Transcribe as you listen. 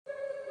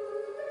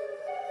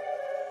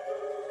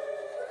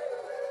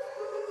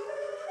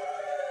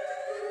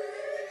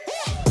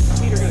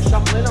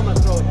in, I'm going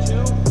to throw it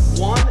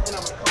 2, 1, and I'm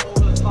going to come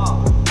over the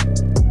top.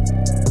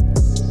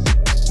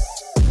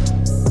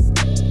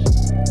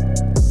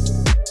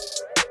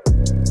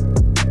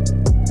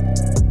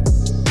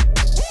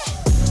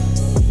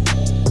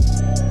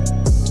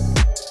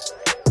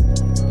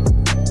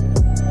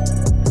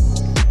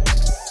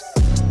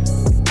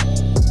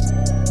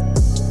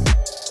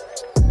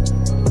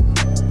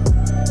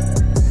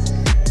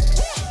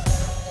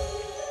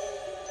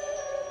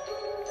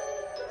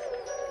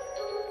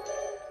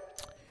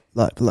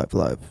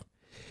 Live.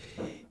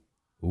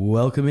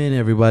 Welcome in,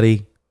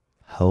 everybody.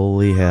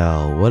 Holy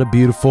hell, what a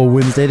beautiful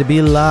Wednesday to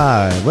be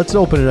live. Let's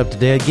open it up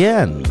today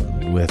again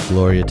with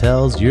Gloria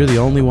Tells You're the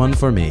Only One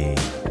for Me.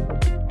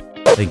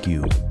 Thank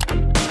you.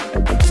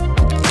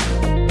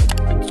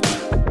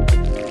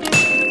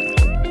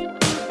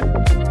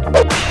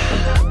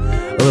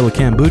 A little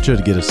kombucha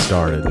to get us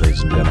started,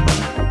 ladies and gentlemen.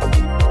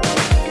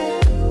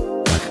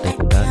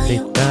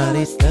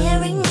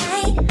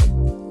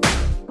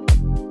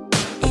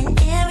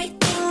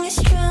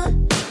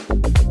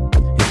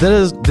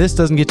 This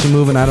doesn't get you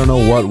moving, I don't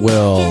know what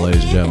will,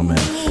 ladies and gentlemen.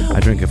 I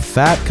drank a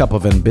fat cup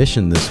of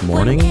ambition this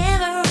morning.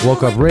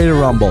 Woke up ready to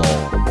rumble.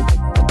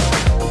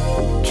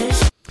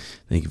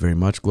 Thank you very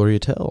much, Gloria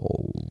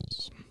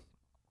Tells.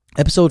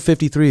 Episode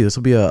 53. This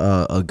will be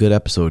a good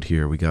episode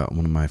here. We got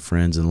one of my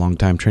friends and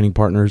longtime training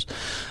partners,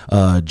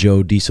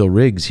 Joe Diesel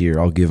Riggs here.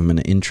 I'll give him an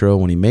intro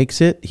when he makes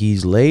it.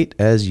 He's late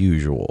as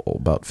usual,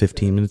 about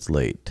 15 minutes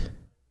late.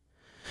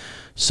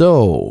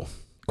 So,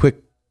 quick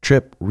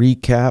trip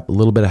recap, a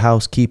little bit of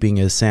housekeeping,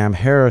 as Sam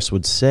Harris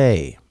would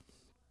say.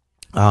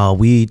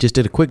 We just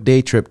did a quick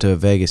day trip to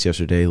Vegas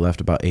yesterday, left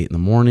about 8 in the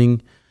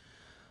morning.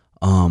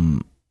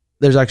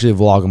 There's actually a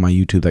vlog on my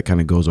YouTube that kind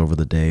of goes over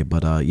the day,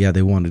 but yeah,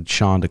 they wanted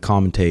Sean to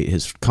commentate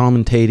his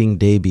commentating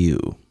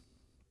debut.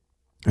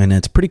 And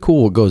it's pretty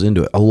cool what goes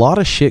into it. A lot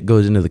of shit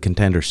goes into the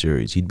Contender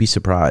Series. You'd be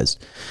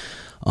surprised.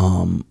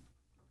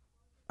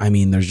 I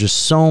mean, there's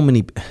just so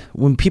many.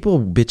 When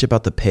people bitch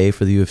about the pay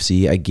for the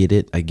UFC, I get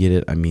it.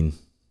 I mean,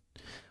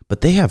 but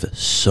they have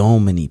so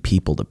many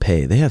people to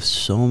pay. They have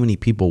so many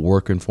people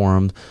working for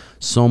them.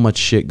 So much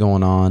shit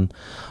going on.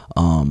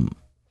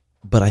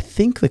 But I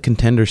think the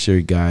Contender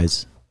Series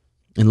guys,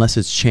 unless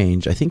it's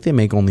changed, I think they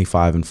make only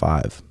 5 and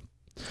 5.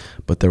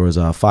 But there was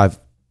 5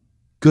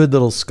 good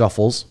little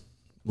scuffles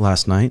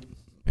last night,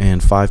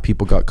 and 5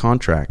 people got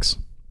contracts.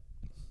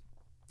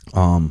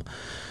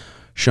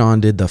 Sean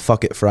did the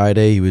Fuck It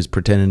Friday. He was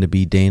pretending to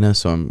be Dana,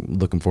 so I'm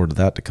looking forward to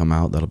that to come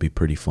out. That'll be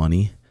pretty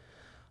funny.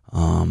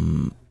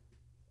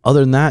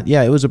 Other than that,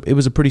 yeah, it was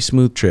a pretty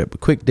smooth trip. A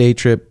quick day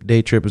trip.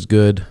 Day trip was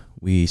good.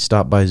 We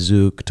stopped by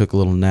Zook, took a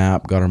little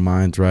nap, got our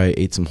minds right,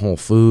 ate some Whole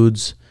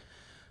Foods,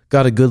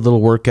 got a good little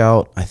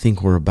workout. I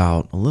think we're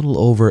about a little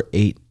over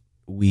 8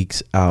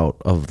 weeks out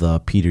of the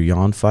Peter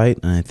Yan fight,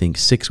 and I think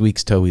 6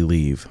 weeks till we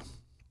leave.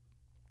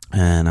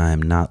 And I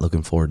am not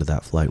looking forward to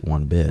that flight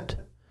one bit.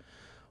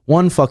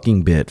 One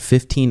fucking bit.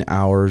 15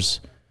 hours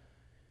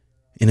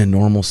in a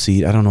normal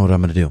seat. I don't know what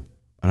I'm going to do.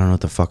 I don't know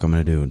what the fuck I'm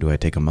going to do. Do I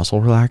take a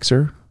muscle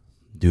relaxer?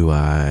 Do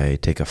I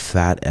take a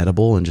fat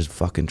edible and just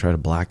fucking try to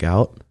black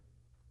out?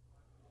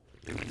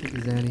 Take a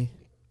Zanny.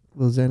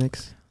 Little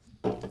Xanax.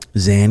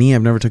 Zanny?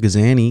 I've never took a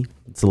Zanny.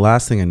 It's the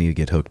last thing I need to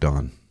get hooked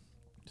on.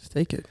 Just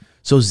take it.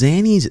 So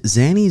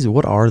Zannies,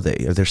 what are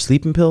they? Are they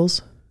sleeping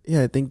pills?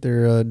 Yeah, I think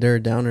they're a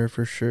downer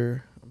for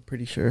sure. I'm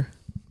pretty sure.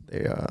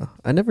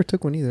 I never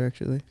took one either,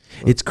 actually.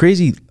 It's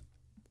crazy.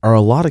 Are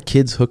a lot of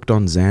kids hooked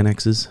on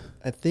Xanaxes?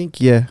 I think,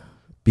 yeah.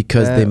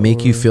 Because they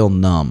make you feel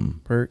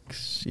numb.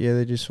 Perks. Yeah,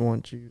 they just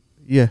want you.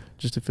 Yeah,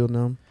 just to feel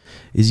numb.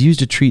 Is used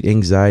to treat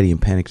anxiety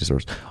and panic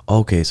disorders.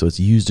 Okay, so it's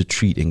used to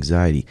treat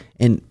anxiety.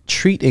 And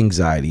treat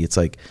anxiety, it's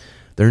like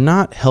they're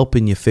not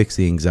helping you fix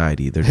the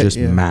anxiety. They're just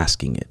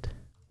masking it,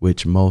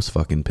 which most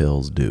fucking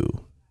pills do.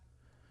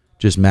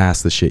 Just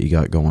mask the shit you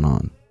got going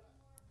on.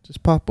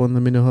 Just pop one.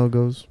 Let me know how it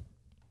goes.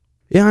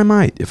 Yeah, I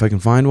might. If I can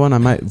find one, I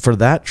might. For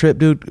that trip,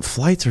 dude,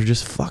 flights are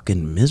just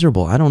fucking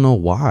miserable. I don't know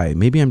why.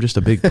 Maybe I'm just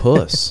a big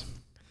puss.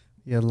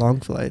 Yeah, long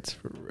flights,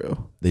 for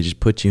real. They just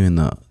put you in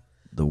the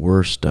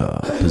worst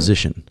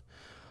position.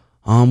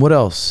 What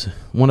else?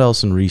 What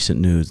else in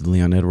recent news?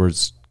 Leon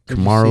Edwards,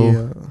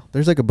 Kamaru.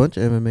 There's like a bunch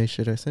of MMA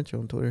shit I sent you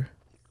on Twitter.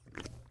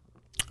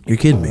 You're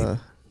kidding me. Let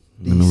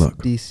me look.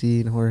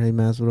 DC and Jorge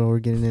Masvidal were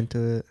getting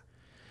into it.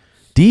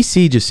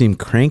 DC just seemed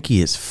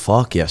cranky as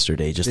fuck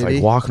yesterday. Just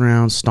like walking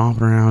around,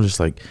 stomping around, just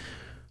like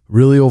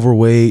really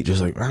overweight.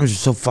 Just like, I was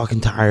just so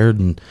fucking tired.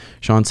 And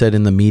Sean said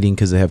in the meeting,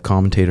 because they have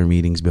commentator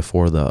meetings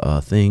before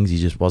the things, he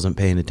just wasn't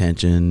paying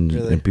attention.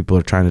 Really? And people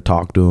are trying to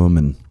talk to him.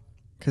 And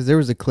because there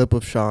was a clip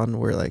of Sean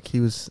where like he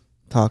was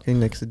talking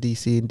next to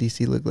DC, and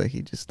DC looked like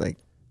he just like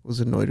was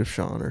annoyed with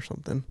Sean or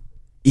something.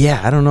 Yeah,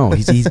 I don't know.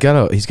 He's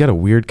got a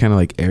weird kind of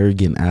like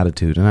arrogant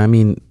attitude. And I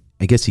mean,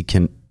 I guess he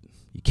can.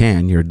 You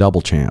can. You're a double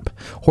champ.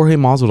 Jorge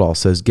Masvidal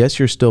says, guess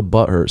you're still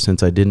butthurt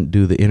since I didn't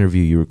do the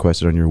interview you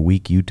requested on your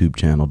weak YouTube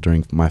channel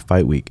during my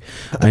fight week.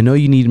 I know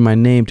you needed my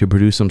name to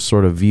produce some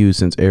sort of views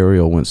since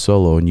Ariel went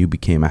solo and you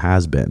became a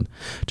has-been.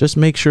 Just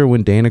make sure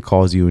when Dana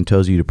calls you and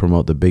tells you to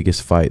promote the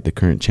biggest fight the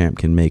current champ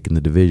can make in the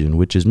division,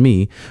 which is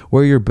me,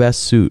 wear your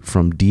best suit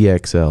from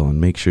DXL and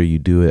make sure you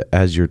do it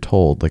as you're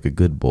told like a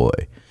good boy.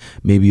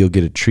 Maybe you'll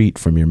get a treat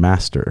from your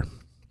master.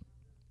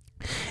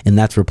 And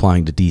that's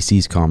replying to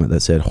DC's comment that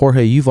said,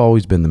 Jorge, you've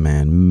always been the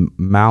man.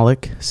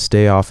 Malik,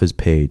 stay off his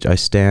page. I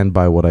stand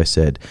by what I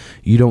said.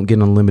 You don't get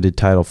unlimited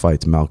title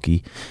fights,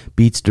 Malky.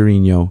 Beats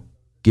Dorino,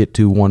 get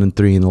to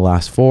 1-3 in the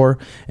last 4,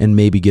 and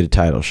maybe get a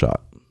title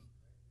shot.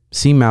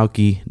 See,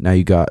 Malky, now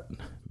you got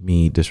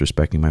me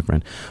disrespecting my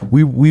friend.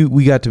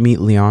 We got to meet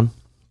Leon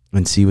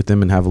and see with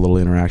him and have a little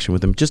interaction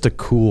with him. Just a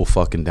cool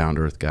fucking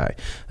down-to-earth guy.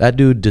 That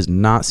dude does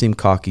not seem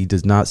cocky,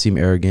 does not seem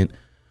arrogant.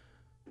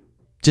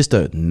 Just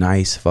a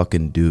nice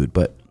fucking dude.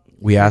 But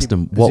we asked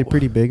him, Is he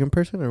pretty big in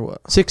person or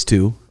what?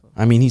 6'2".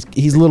 I mean,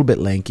 he's a little bit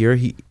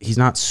lankier. He's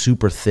not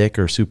super thick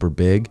or super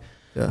big.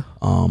 Yeah.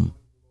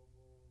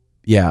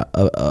 Yeah,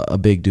 a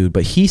big dude.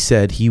 But he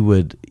said he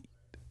would,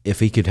 if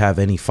he could have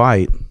any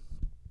fight,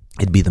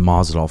 it'd be the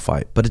Masvidal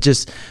fight. But it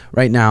just,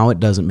 right now, it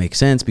doesn't make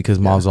sense because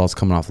Masvidal's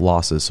coming off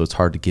losses, so it's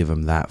hard to give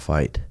him that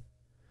fight.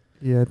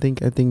 Yeah, I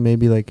think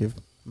maybe like if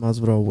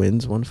Masvidal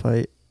wins one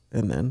fight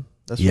and then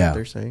that's what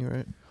they're saying,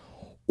 right?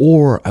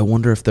 Or I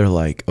wonder if they're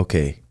like,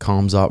 okay,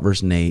 Khamzat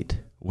versus Nate,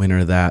 winner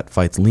of that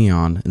fights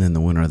Leon, and then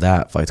the winner of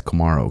that fights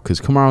Kamaru,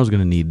 because Kamaru's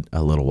going to need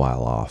a little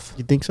while off.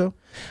 You think so?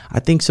 I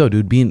think so,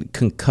 dude. Being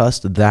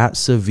concussed that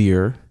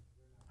severe,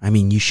 I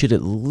mean, you should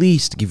at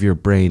least give your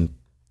brain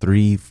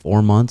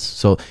 3-4 months.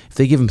 So if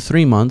they give him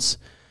 3 months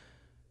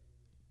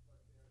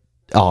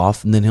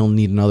off, and then he'll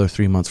need another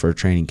 3 months for a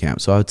training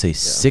camp. So I would say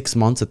 6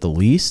 months at the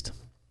least.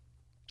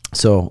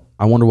 So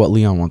I wonder what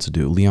Leon wants to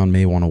do. Leon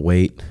may want to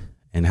wait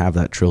and have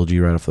that trilogy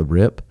right off the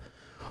rip,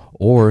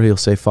 or he'll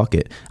say fuck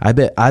it. I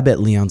bet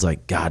Leon's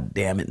like, God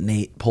damn it,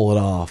 Nate, pull it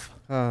off.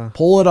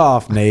 Pull it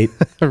off, Nate.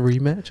 A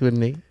rematch with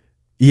Nate?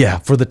 Yeah,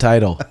 for the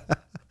title.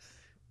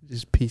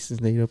 Just pieces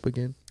Nate up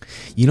again.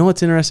 You know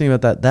what's interesting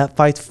about that? That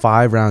fight's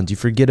 5 rounds. You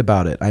forget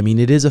about it. I mean,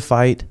 it is a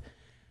fight.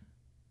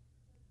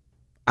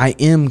 I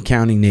am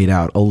counting Nate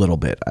out a little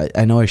bit.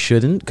 I know I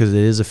shouldn't because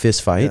it is a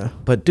fist fight.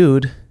 But,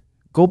 dude,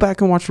 go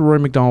back and watch the Roy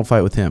McDonald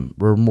fight with him,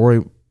 where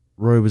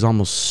Roy was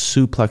almost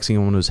suplexing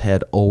him on his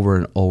head over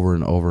and over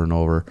and over and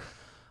over.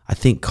 I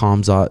think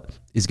Khamzat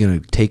is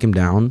going to take him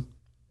down,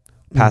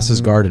 pass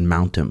his guard, and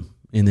mount him,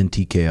 and then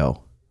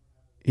TKO.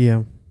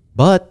 Yeah.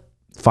 But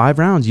 5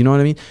 rounds, you know what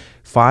I mean?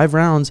 5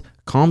 rounds,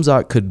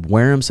 Khamzat could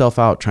wear himself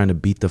out trying to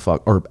beat the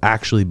fuck, or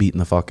actually beating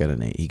the fuck out of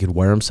Nate. He could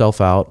wear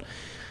himself out,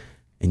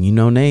 and you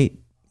know Nate,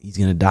 he's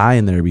going to die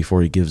in there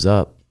before he gives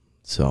up.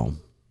 So.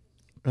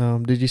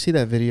 Did you see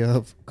that video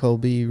of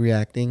Colby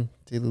reacting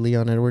to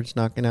Leon Edwards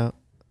knocking out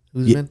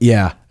Usman?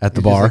 Yeah, at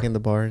the He's just, bar. like, in the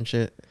bar and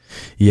shit.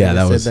 Yeah, and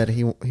that said was. that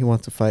he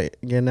wants to fight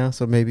again now.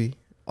 So maybe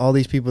all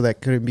these people that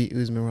couldn't beat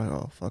Usman were like,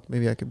 oh fuck,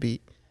 maybe I could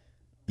beat.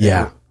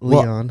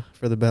 Leon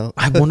for the belt.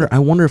 I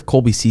wonder if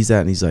Colby sees that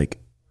and he's like,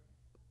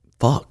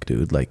 fuck,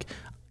 dude. Like,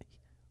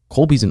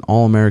 Colby's an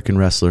all-American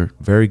wrestler,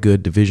 very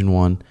good, Division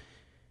I,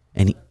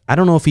 and I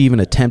don't know if he even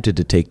attempted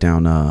to take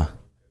down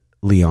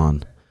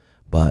Leon,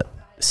 but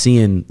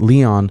seeing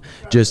Leon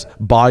just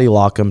body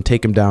lock him,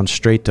 take him down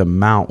straight to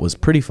mount was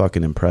pretty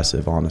fucking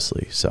impressive,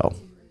 honestly. So,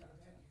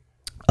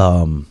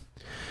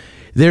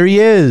 there he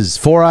is,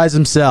 Four Eyes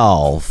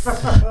himself. Go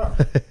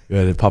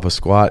ahead and pop a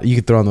squat. You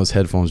can throw on those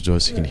headphones, Joe,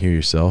 so you can hear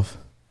yourself.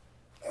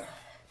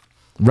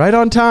 Right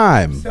on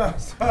time.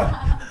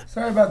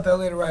 Sorry about the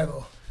late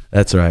arrival.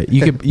 That's right.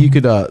 You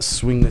could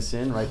swing this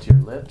in right to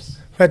your lips.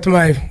 Right to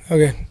my,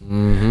 okay.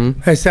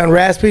 Mm-hmm. I sound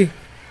raspy?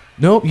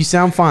 Nope, you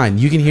sound fine.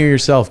 You can hear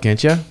yourself,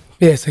 can't you?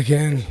 Yes, I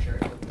can.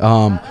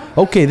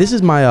 Okay, this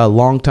is my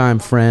longtime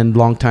friend,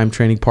 longtime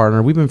training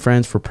partner. We've been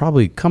friends for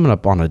probably coming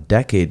up on a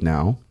decade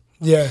now.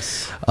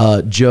 Yes.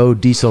 Joe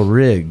Diesel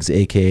Riggs,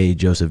 a.k.a.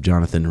 Joseph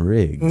Jonathan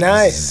Riggs.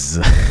 Nice.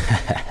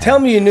 Tell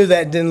me you knew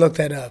that and didn't look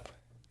that up.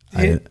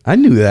 I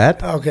knew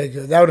that. Okay,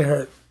 good. That would have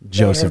hurt.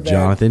 Joseph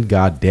Jonathan,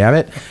 god damn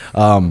it.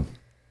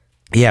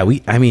 Yeah,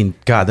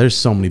 God, there's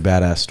so many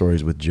badass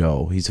stories with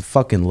Joe. He's a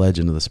fucking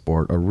legend of the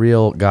sport, a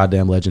real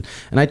goddamn legend.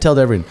 And I tell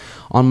everyone,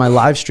 on my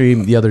live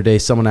stream the other day,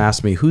 someone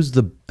asked me, who's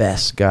the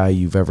best guy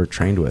you've ever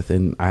trained with?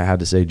 And I had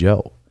to say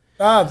Joe.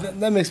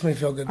 That makes me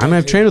feel good. I mean,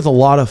 I've trained with a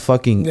lot of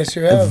fucking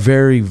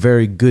very,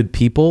 very good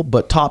people,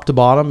 but top to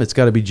bottom, it's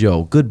got to be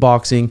Joe. Good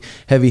boxing,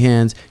 heavy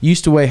hands.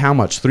 Used to weigh how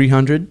much?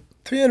 300?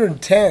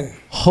 310.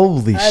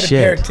 Holy I had shit.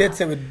 a pair of tits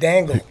that would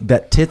dangle.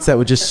 That tits that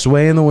would just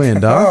sway in the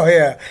wind, huh? Oh,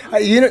 yeah.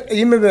 You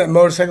remember that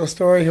motorcycle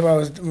story? I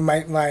was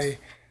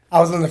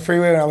on the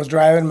freeway when I was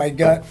driving.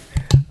 I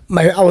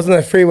was on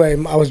the freeway.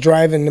 I was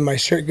driving and my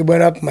shirt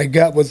went up. My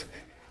gut was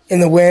in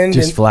the wind.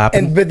 Just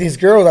flapping. But these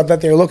girls, I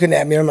thought they were looking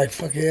at me. I'm like,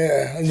 fuck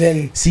yeah. And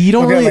then see, you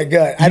don't really. My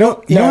gut. You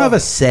don't have a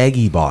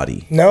saggy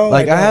body. No,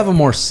 like I have a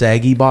more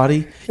saggy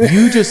body.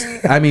 You just,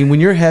 I mean, when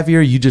you're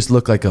heavier, you just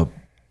look like a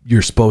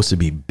you're supposed to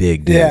be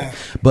big, dude. Yeah.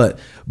 But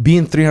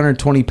being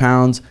 320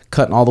 pounds,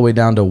 cutting all the way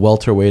down to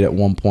welterweight at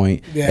one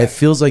point, it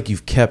feels like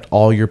you've kept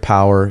all your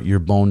power, your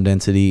bone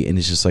density, and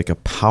it's just like a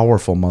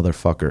powerful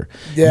motherfucker.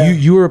 Yeah.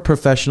 You were a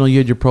professional. You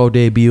had your pro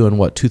debut in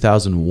what,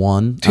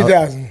 2001?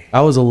 2000.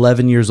 I was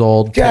 11 years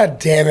old. God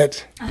damn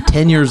it.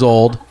 10 years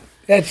old.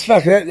 That's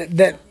fucking,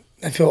 that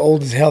I feel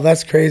old as hell.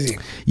 That's crazy.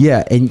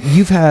 Yeah, and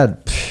you've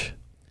had,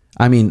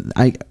 I mean,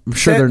 I'm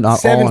sure they're not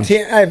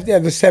 17, all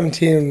on. the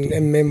 17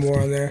 and maybe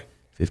more on there.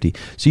 50.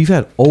 So you've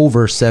had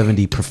over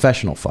 70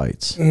 professional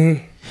fights.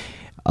 Mm-hmm.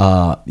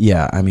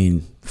 Yeah, I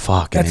mean,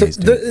 fucking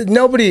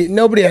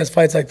nobody has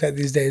fights like that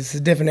these days. It's a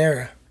different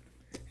era.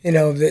 You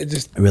know, it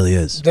just it really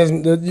is.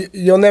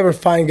 You'll never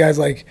find guys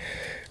like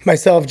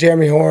myself,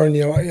 Jeremy Horn,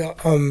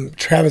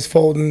 Travis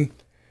Fulton,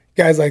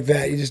 guys like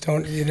that. You just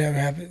don't. You never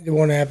happen. It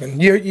won't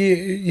happen.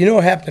 You know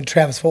what happened to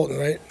Travis Fulton,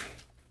 right?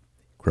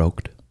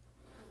 Croaked.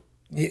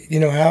 You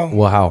know how?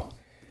 Well, how?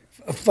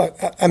 Fuck.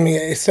 I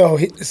mean, so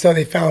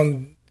they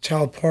found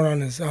child porn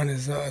on his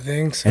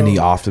thing. So, And he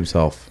offed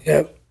himself.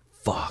 Yep.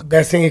 Fuck.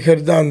 Best thing he could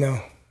have done,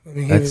 though. I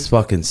mean, That's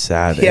fucking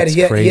sad. He It's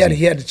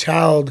crazy. had a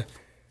child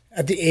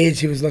at the age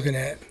he was looking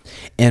at.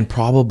 And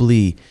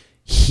probably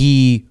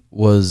he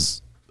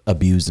was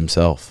abused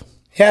himself.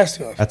 He has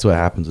to have. That's what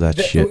happens with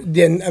that shit.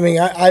 Then I mean,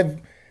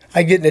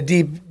 I get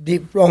into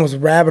deep, almost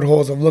rabbit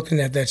holes of looking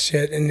at that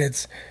shit, and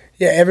it's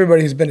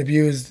everybody who's been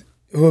abused.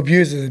 Who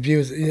abuses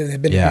abuse? They've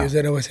been abused.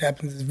 That always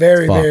happens. It's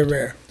very, very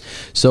rare.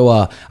 So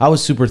I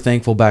was super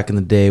thankful back in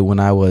the day when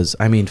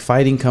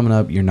fighting coming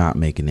up, you're not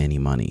making any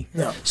money.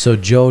 No. So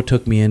Joe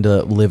took me in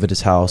to live at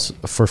his house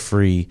for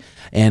free.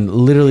 And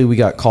literally we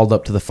got called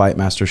up to the Fight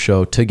Master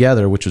show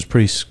together, which was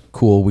pretty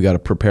cool. We got to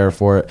prepare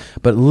for it.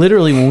 But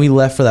literally when we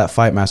left for that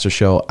Fight Master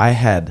show, I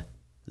had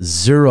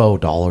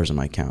 $0 in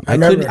my account.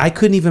 I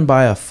couldn't even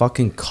buy a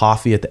fucking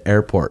coffee at the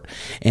airport.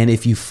 And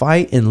if you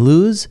fight and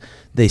lose,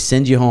 they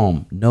send you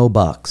home, no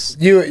bucks.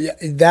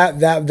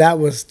 That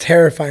was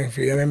terrifying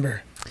for you. I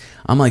remember.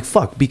 I'm like,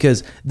 fuck,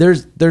 because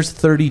there's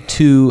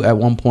 32 at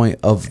one point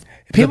of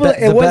people.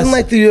 It wasn't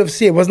like the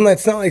UFC. It wasn't like,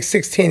 it's not like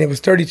 16. It was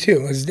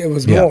 32. It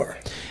was more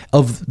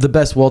of the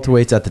best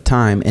welterweights at the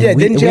time. And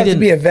didn't you have to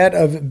be a vet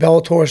of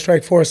Bellator,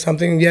 Strikeforce,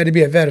 something? You had to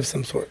be a vet of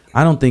some sort.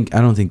 I don't think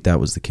that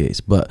was the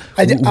case, but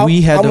I think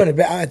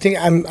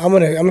I'm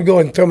gonna go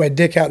and throw my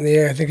dick out in the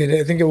air. I think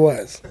it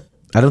was.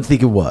 I don't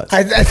think it was.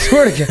 I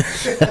swear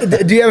to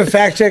God. Do you have a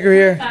fact checker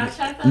here? Fact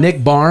check?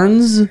 Nick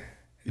Barnes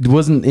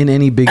wasn't in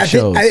any big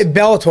shows.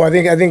 Bellator.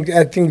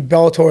 I think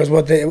Bellator is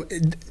what they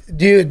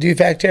do. You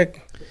fact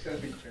check?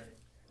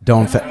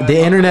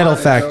 The internet will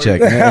fact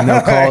check and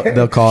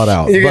they'll call it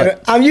out.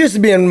 I'm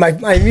used to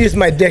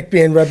my dick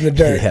being rubbed in the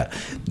dirt. Yeah,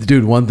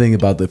 dude. One thing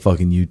about the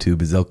fucking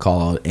YouTube is they'll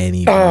call out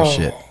any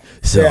shit.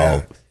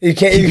 So you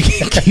can't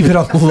keep it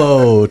on the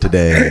low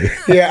today.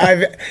 Yeah,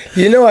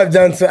 I've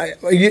done so. At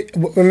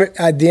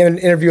the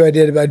interview I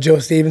did about Joe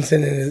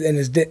Stevenson and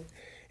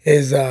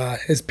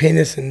his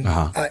penis, and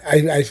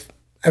I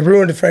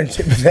ruined a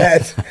friendship with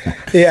that.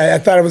 Yeah, I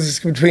thought it was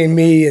just between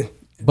me and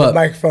the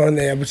microphone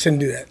there. We shouldn't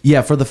do that.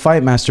 Yeah, for the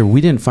Fight Master,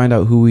 we didn't find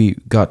out who we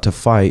got to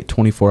fight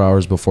 24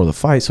 hours before the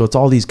fight. So it's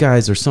all these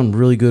guys. There's some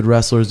really good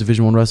wrestlers,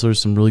 Division I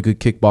wrestlers, some really good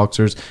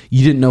kickboxers.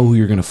 You didn't know who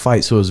you're going to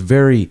fight. So it was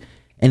very...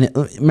 And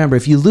remember,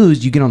 if you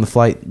lose, you get on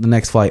the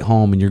next flight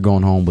home, and you're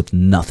going home with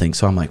nothing.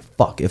 So I'm like,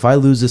 fuck, if I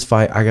lose this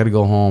fight, I got to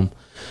go home,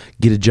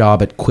 get a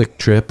job at Quick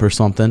Trip or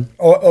something.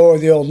 Or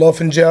the old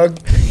loaf and jug.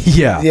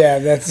 Yeah. Yeah,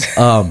 that's...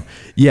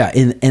 yeah,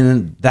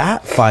 and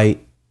that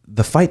fight,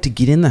 the fight to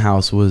get in the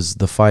house was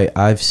the fight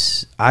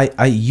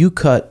you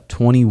cut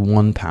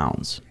 21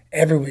 pounds.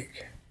 Every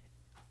week.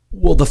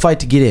 Well, the fight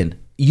to get in.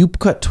 You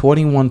cut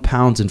 21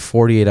 pounds in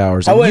 48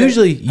 hours.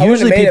 Usually people,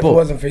 if it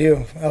wasn't for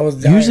you. I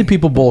was dying. Usually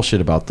people bullshit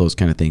about those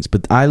kind of things,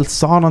 but I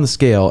saw it on the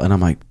scale and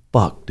I'm like,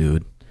 fuck,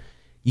 dude,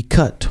 you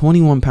cut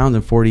 21 pounds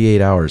in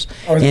 48 hours.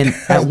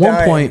 At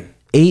one point,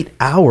 8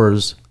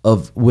 hours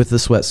with the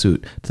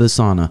sweatsuit to the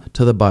sauna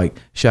to the bike,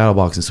 shadow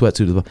box and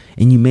sweatsuit,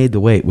 and you made the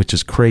weight, which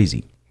is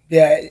crazy.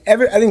 Yeah, I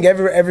think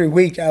every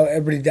week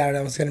everybody doubted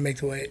I was going to make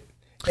the weight,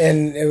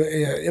 and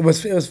it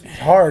was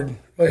hard,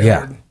 really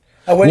hard.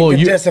 I went into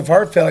congestive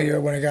heart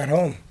failure when I got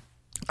home.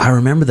 I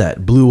remember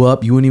that. Blew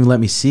up. You wouldn't even let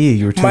me see you.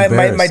 You were too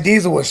embarrassed. My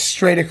diesel was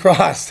straight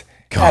across.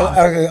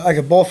 Like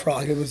a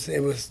bullfrog. It was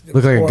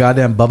looked like a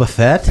goddamn Bubba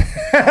Fett.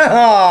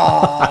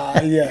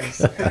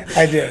 Yes,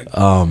 I did.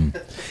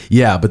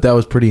 Yeah, but that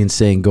was pretty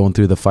insane going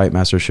through the Fight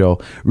Master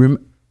show.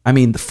 I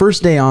mean, the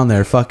first day on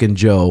there, fucking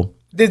Joe.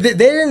 They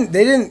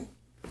didn't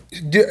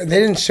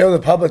show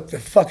the public the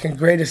fucking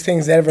greatest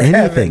things that ever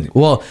happened.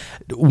 Well,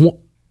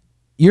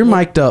 you're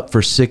mic'd up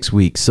for 6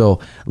 weeks. So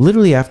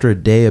literally after a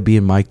day of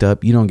being mic'd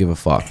up, you don't give a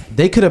fuck.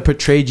 They could have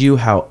portrayed you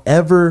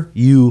however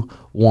you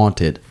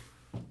wanted.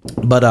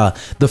 But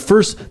the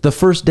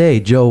first day,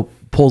 Joe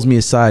pulls me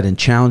aside and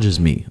challenges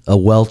me, a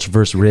Welch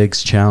versus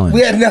Riggs challenge.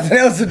 We had nothing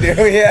else to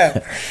do,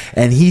 yeah.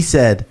 And he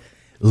said,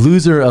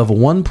 loser of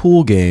one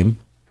pool game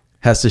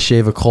has to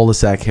shave a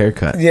cul-de-sac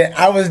haircut. Yeah,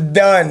 I was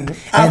done.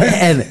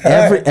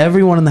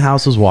 Everyone in the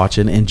house was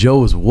watching, and Joe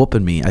was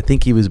whooping me. I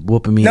think he was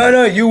whooping me.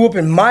 No, you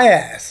whooping my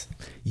ass.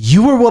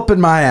 You were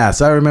whooping my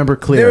ass. I remember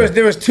clearly.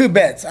 There was 2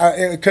 bets.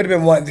 It could have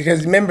been one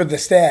because remember the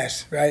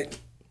stash, right?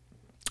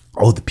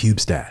 Oh, the pube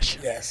stash.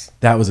 Yes.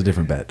 That was a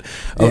different bet.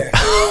 Yeah.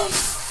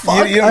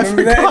 Fuck, you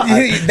remember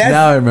that?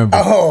 Now I remember.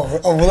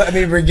 Well, let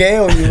me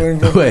regale you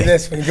with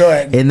this one. Go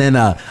ahead. And then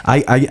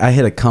I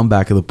hit a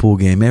comeback of the pool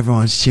game.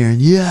 Everyone's cheering.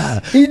 Yeah.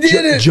 He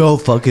did it. Joe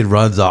fucking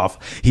runs off.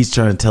 He's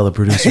trying to tell the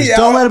producers,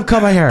 don't let him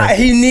cut my hair.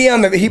 He knee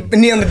on the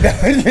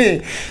belly with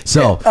me.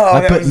 So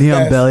I put knee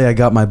on belly. I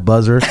got my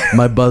buzzer.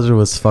 My buzzer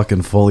was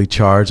fucking fully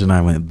charged, and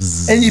I went.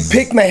 Bzzz. And you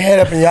picked my head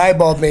up and you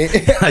eyeballed me.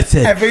 I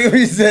said. I forget what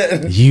you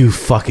said. You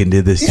fucking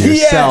did this to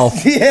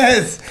yourself.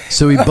 Yes.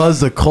 So he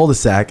buzzed the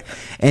cul-de-sac,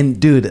 and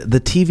dude,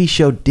 the TV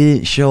show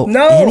didn't show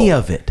any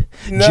of it.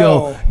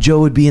 No. Joe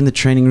would be in the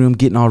training room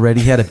getting all ready.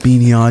 He had a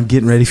beanie on,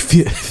 getting ready,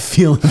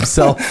 feel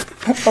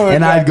himself.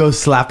 And I'd go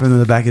slap him in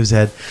the back of his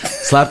head,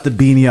 slap the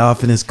beanie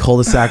off, and his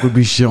cul-de-sac would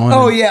be showing.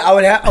 Oh yeah, I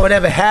would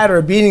have a hat or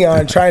a beanie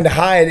on, trying to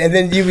hide, and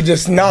then you would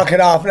just knock it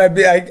off, and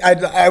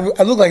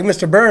I look like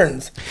Mr.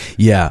 Burns.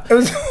 Yeah, it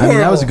was horrible. I mean,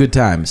 that was a good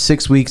time.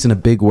 6 weeks in a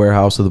big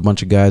warehouse with a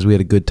bunch of guys. We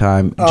had a good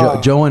time.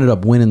 Joe ended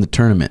up winning the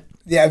tournament.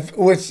 Yeah,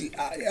 which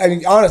I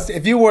mean, honestly,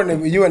 if you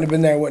wouldn't have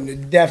been there,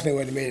 definitely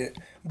wouldn't have made it.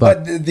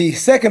 But the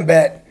second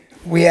bet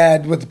we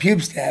had with the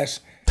pube stash,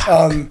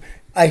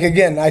 like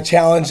again, I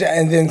challenged,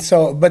 and then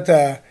but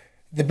the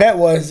bet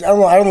was I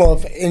don't know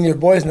if any of your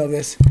boys know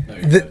this.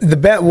 The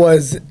bet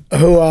was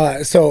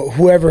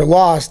whoever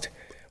lost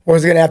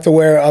was gonna have to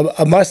wear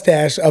a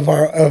mustache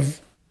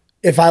of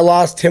if I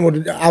lost, I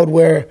would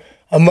wear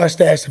a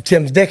mustache of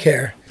Tim's dick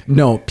hair.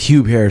 No,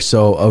 pube hair,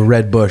 so a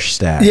red bush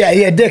stash.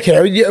 Yeah, dick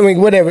hair. I mean,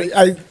 whatever.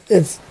 And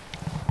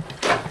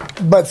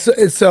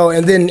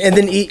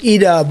then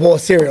eat a bowl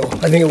of cereal.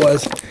 I think it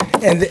was.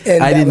 And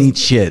I didn't eat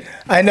shit.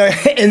 I know.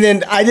 And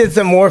then I did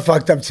some more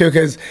fucked up too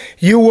because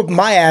you whooped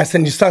my ass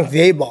and you sunk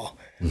the 8-ball.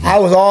 Mm-hmm.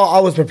 I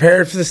was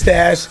prepared for the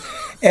stash,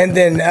 and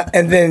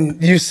then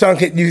you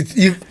sunk it. You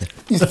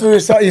threw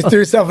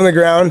yourself on the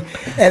ground,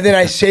 and then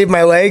I shaved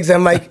my legs.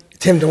 I'm like,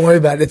 Tim, don't worry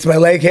about it. It's my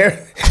leg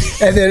hair.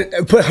 And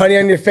then put honey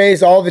on your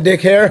face, all the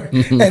dick hair.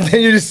 And then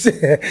you're just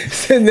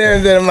sitting there.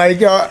 And then I'm like,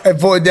 I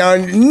pull it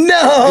down.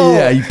 No.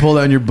 Yeah, you pull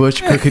down your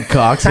bush, crooked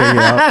cocks hanging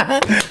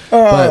out.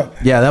 But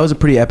yeah, that was a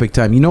pretty epic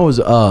time. You know, it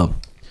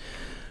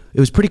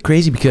was pretty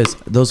crazy because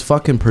those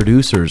fucking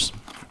producers,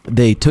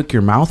 they took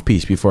your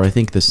mouthpiece before I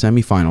think the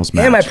semifinals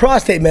match. And my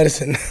prostate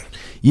medicine.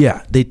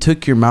 Yeah, they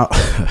took your mouth.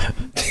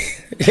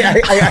 Yeah,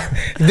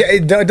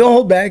 don't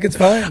hold back. It's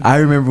fine. I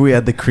remember we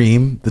had the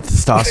cream, the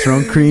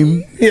testosterone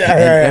cream. Yeah,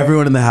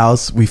 everyone in the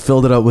house, we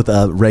filled it up with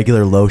a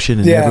regular lotion,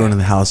 and everyone in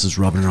the house is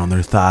rubbing it on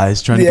their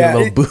thighs, trying to get a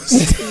little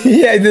boost.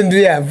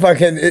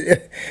 Fucking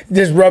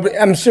just rub it.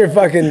 I'm sure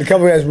fucking a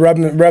couple guys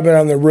rubbing it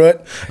on the root.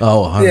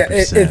 Oh,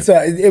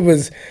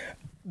 100%.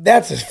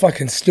 That's a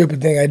fucking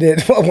stupid thing I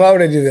did. Why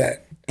would I do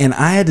that? And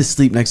I had to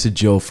sleep next to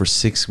Joe for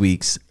 6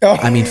 weeks.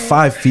 I mean,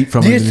 5 feet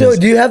from him.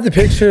 Do you have the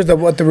pictures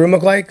of what the room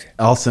looked like?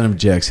 I'll send him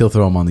Jex. He'll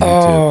throw them on the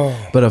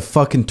YouTube. But a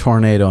fucking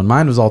tornado. And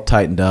mine was all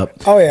tightened up.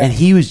 Oh, yeah. And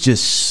he was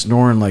just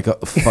snoring like a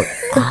fuck.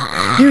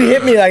 You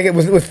hit me like it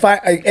was with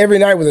like every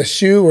night with a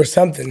shoe or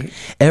something.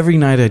 Every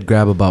night I'd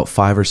grab about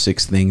 5 or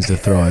 6 things to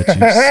throw at you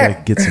just so I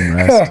could get some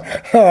rest.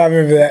 Oh, I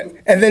remember that.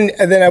 And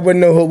then I wouldn't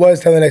know who it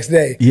was till the next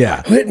day.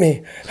 Yeah. Who hit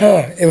me?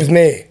 It was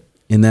me.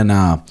 And then,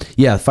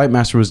 Fight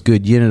Master was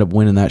good. You ended up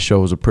winning that show.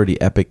 It was a pretty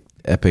epic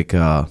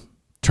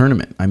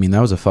tournament. I mean,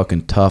 that was a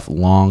fucking tough,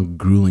 long,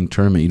 grueling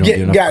tournament. You don't get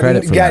enough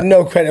credit for that. Got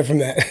no credit from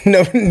that.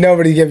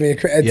 Nobody gave me a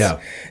credit.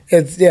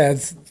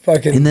 It's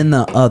fucking. And then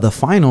the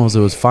finals, it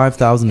was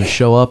 $5,000 to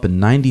show up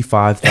and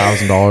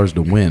 $95,000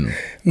 to win.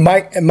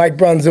 Mike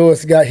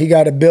Bronzoulis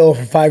got a bill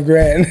for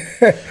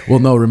 $5,000. Well,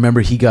 no, remember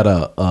he got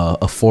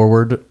a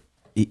forward.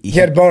 He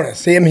had a bonus.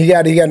 See him? He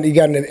got an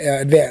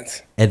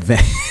advance.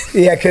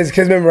 Yeah, because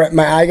remember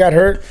my eye got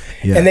hurt,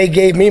 and they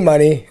gave me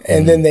money,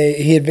 and then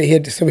he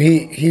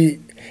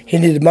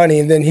needed money,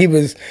 and then he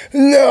was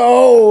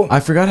no. I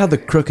forgot how the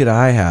crooked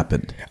eye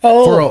happened.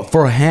 Oh,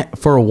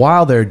 for a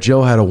while there,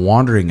 Joe had a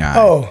wandering eye.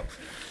 Oh,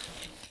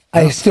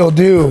 I still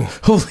do.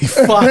 Holy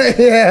fuck!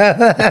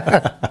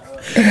 Yeah.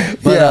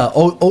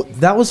 But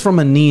that was from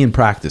a knee in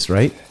practice,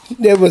 right?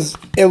 It was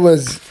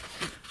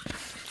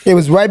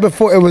right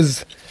before. It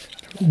was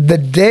the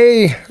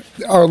day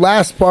our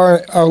last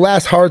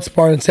hard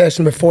sparring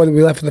session before that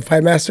we left for the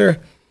Fight Master,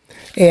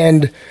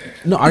 and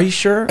no, are you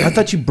sure? I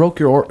thought you broke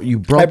your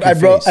face.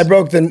 I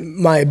broke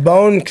my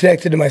bone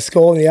connected to my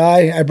skull in the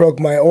eye. I broke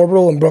my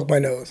orbital and broke my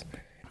nose,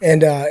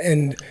 and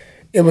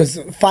it was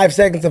 5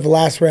 seconds of the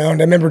last round.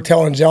 I remember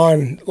telling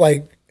John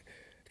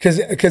because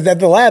at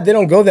the lab they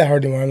don't go that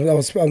hard anymore.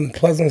 I'm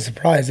pleasantly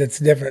surprised. It's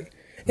different,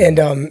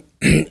 and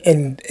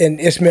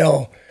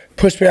Ishmael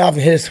pushed me off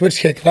and hit a switch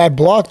kick, and I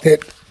blocked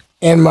it.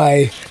 And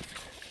my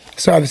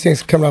saw these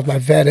things coming off my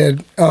vet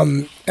head.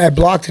 I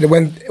blocked it.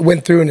 It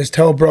went through, and his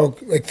toe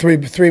broke like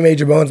three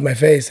major bones in my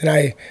face, and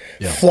I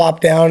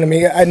flopped down. I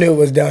mean, I knew it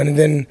was done, and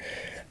then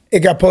it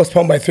got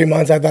postponed by 3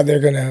 months. I thought they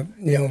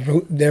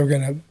were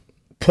gonna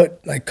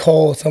put like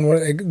Cole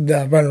somewhere, like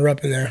the runner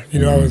up in there.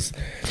 I was.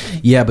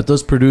 Yeah, but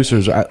those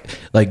producers,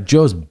 like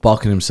Joe's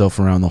bucking himself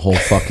around the whole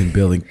fucking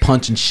building,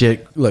 punching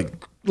shit, like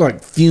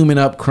fuming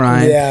up,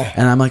 crying. Yeah.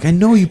 And I'm like, I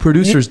know you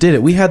producers did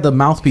it. We had the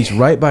mouthpiece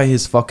right by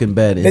his fucking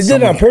bed. They did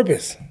it on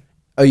purpose.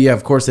 Oh yeah,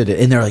 of course they did.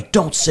 And they're like,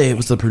 don't say it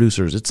was the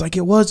producers. It's like,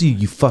 it was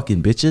you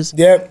fucking bitches.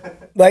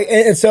 Yep. Like,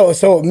 and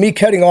so me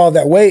cutting all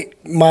that weight,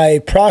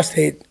 my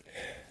prostate,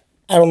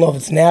 I don't know if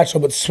it's natural,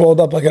 but swelled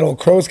up like an old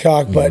crow's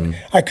cock. But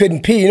I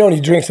couldn't pee. When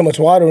you drink so much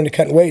water when you're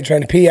cutting weight,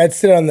 trying to pee, I'd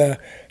sit on the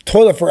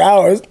toilet for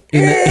hours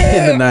in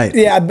the night.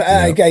 Yeah,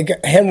 I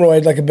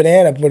hemorrhoid like a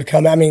banana would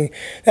come. I mean,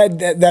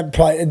 that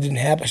probably it didn't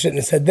happen. I shouldn't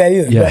have said that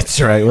either. Yeah, that's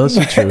right. Well,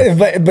 that's true.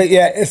 But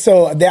yeah,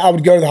 so I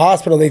would go to the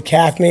hospital. They'd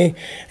cath me,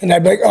 and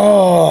I'd be like,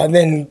 oh, and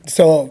then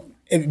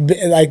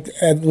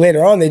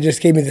later on they just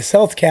gave me the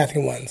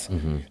self-cathing ones,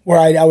 where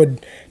I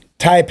would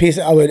tie a piece.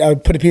 I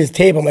would put a piece of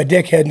tape on my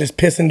dick head and just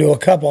piss into a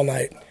cup all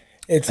night.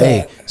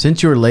 Hey,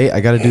 since you were late,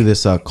 I got to do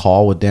this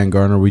call with Dan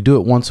Garner. We do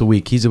it once a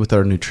week. He's with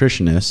our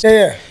nutritionist.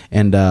 Yeah.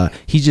 And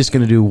he's just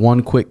going to do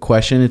one quick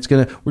question. We're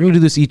going to do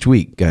this each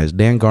week, guys.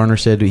 Dan Garner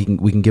said we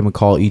can give him a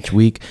call each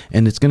week,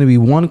 and it's going to be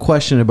one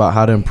question about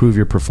how to improve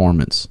your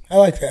performance. I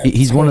like that.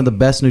 He's one of the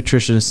best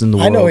nutritionists in the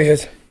world. I know he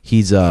is.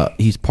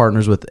 He's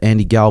partners with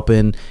Andy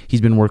Galpin. He's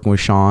been working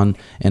with Sean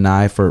and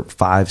I for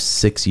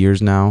 5-6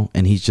 years now,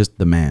 and he's just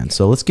the man.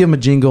 So let's give him a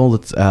jingle.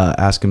 Let's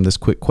ask him this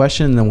quick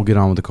question, and then we'll get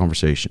on with the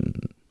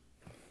conversation.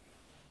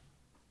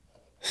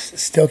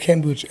 Still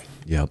kombucha.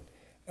 Yep.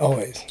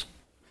 Always.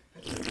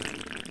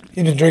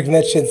 You've been drinking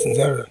that shit since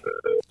ever.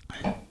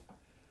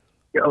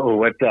 Yo,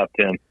 what's up,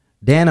 Tim?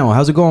 Dano,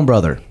 how's it going,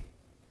 brother?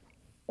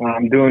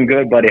 I'm doing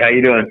good, buddy. How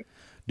you doing?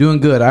 Doing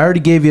good. I already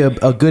gave you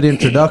a good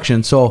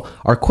introduction. So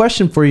our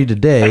question for you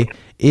today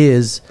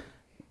is,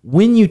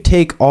 when you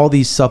take all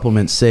these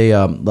supplements, say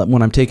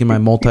when I'm taking my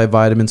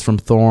multivitamins from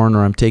Thorne,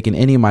 or I'm taking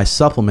any of my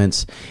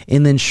supplements,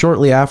 and then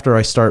shortly after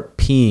I start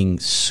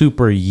peeing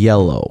super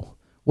yellow,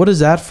 what is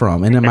that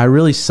from? And am I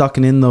really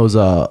sucking in those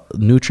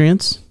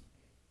nutrients?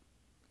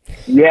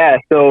 Yeah,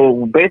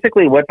 so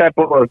basically what that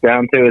boils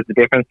down to is the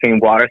difference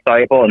between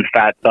water-soluble and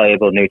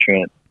fat-soluble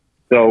nutrients.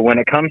 So when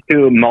it comes to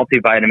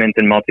multivitamins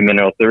and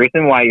multiminerals, the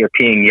reason why you're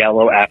peeing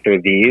yellow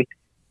after these,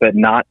 but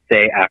not,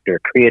 say, after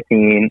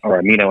creatine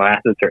or amino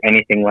acids or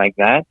anything like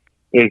that,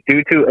 is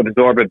due to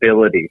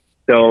absorbability.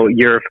 So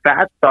your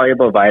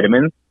fat-soluble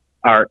vitamins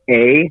are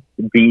A,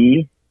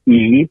 B,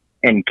 E,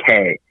 and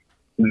K.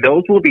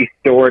 Those will be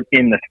stored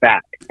in the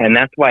fat, and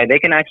that's why they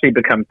can actually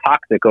become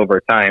toxic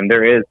over time.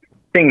 There is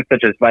things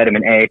such as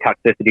vitamin A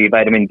toxicity,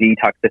 vitamin D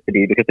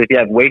toxicity, because if you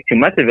have way too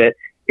much of it,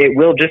 it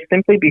will just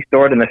simply be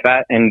stored in the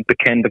fat and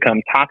can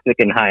become toxic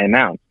in high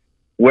amounts.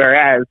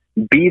 Whereas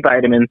B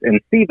vitamins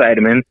and C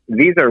vitamins,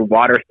 these are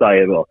water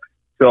soluble.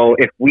 So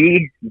if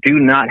we do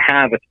not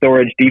have a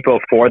storage depot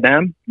for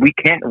them, we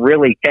can't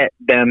really get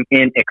them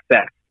in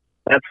excess.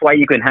 That's why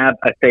you can have,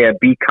 say, a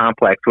B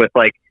complex with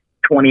like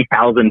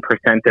 20,000%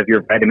 of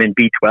your vitamin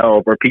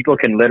B12, or people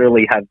can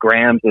literally have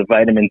grams of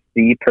vitamin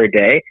C per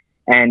day,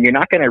 and you're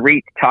not going to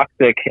reach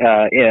toxic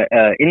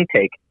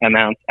intake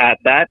amounts at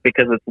that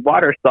because it's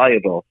water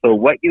soluble. So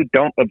what you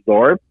don't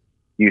absorb,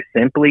 you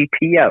simply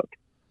pee out.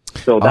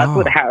 So that's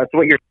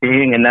what you're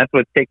seeing, and that's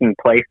what's taking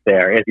place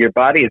there. Is your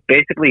body is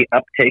basically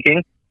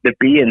uptaking the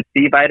B and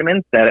C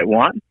vitamins that it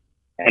wants,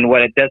 and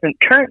what it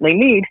doesn't currently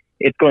need,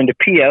 it's going to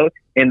pee out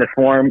in the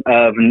form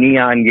of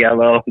neon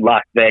yellow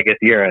Las Vegas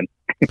urine.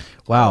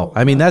 Wow.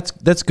 I mean, that's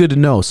good to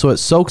know. So it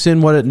soaks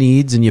in what it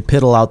needs and you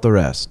piddle out the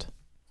rest.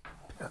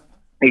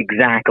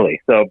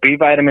 Exactly. So B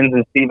vitamins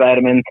and C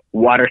vitamins,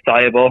 water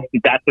soluble,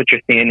 that's what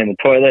you're seeing in the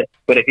toilet.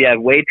 But if you have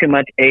way too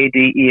much A,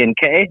 D, E, and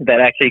K, that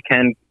actually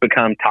can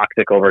become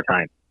toxic over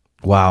time.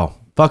 Wow.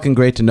 Fucking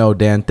great to know,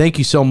 Dan. Thank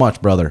you so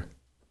much, brother.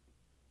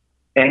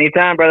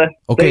 Anytime, brother.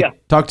 Okay.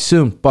 Talk to you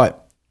soon. Bye.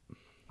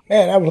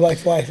 Man, I would like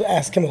to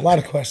ask him a lot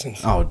of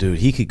questions. Oh, dude,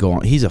 he could go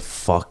on. He's a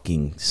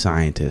fucking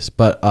scientist.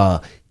 But,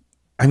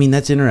 I mean,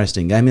 that's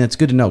interesting. I mean, that's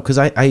good to know, because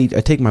I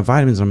take my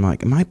vitamins and I'm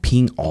like, am I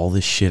peeing all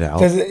this shit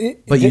out?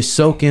 You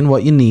soak in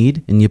what you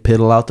need and you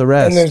piddle out the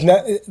rest.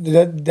 And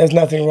there's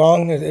nothing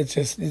wrong. It's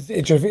just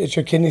it's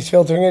your kidneys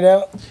filtering it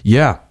out.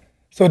 Yeah.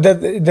 So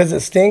does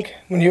it stink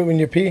when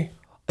you pee?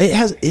 It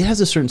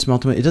has a certain smell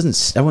to it. It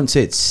doesn't. I wouldn't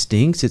say it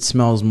stinks. It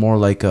smells more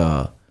like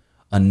a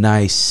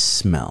nice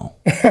smell.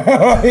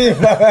 Not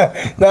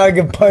like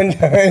a pun.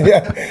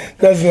 Yeah,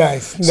 that's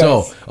nice.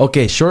 So,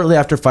 okay, shortly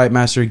after Fight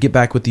Master, get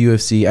back with the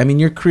UFC. I mean,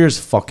 your career's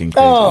fucking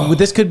crazy. Oh.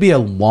 This could be a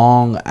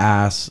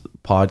long-ass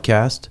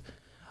podcast.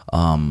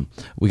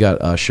 We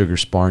got Sugar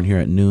sparring here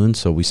at noon,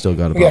 so we still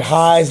got about... We got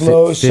highs,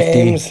 lows,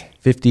 shames.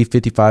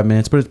 55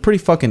 minutes, but it's pretty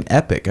fucking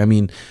epic. I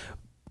mean,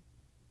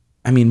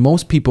 I mean,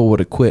 most people would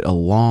have quit a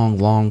long,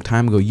 long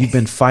time ago. You've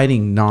been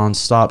fighting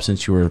nonstop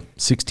since you were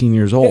 16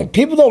 years old.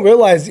 People don't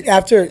realize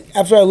after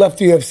I left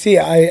the UFC,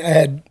 I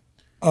had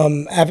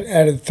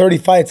out of 30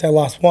 fights, I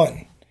lost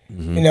one.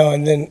 You know,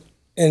 and then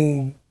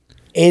in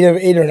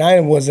eight or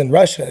nine was in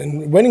Russia,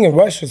 and winning in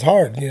Russia is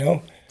hard. You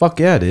know. Fuck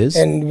yeah, it is.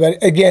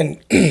 But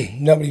again,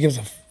 nobody gives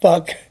a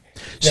fuck.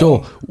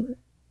 So,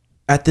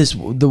 at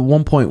the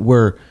one point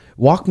where,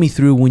 walk me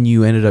through when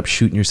you ended up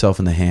shooting yourself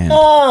in the hand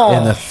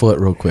and the foot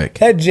real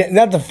quick.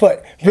 Not the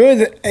foot.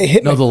 Really, it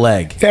hit No, the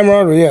leg. femoral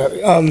artery.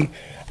 Yeah.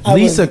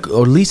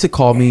 Lisa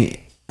called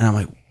me, and I'm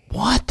like,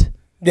 what?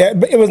 Yeah,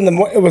 but it was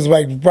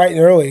like bright and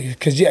early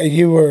because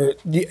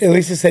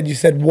Elisa said you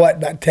said what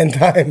about 10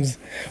 times.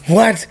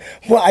 What?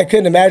 Well, I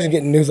couldn't imagine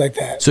getting news like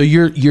that. So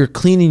you're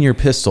cleaning your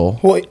pistol.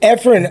 Well,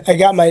 Efren, I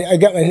got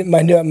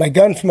my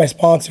gun from my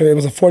sponsor. It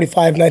was a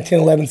 45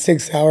 1911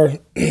 6 hour,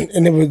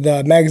 and it was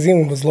the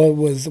magazine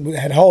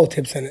had hollow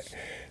tips in it.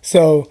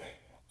 So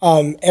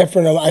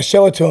Efren, I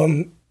show it to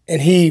him,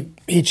 and he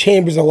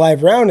chambers a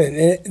live round in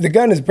it. And the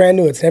gun is brand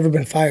new; it's never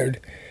been fired.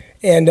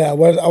 And I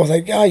was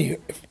like, oh, you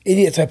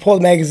idiot. So I pulled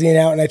the magazine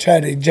out and I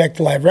tried to eject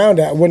the live round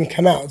out. It wouldn't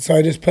come out. So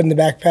I just put it in the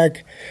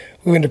backpack.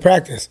 We went to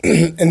practice.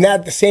 And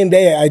that the same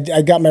day,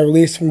 I got my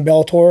release from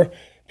Bellator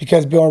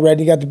because Bjorn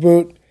Redney got the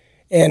boot.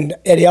 And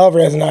Eddie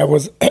Alvarez and I were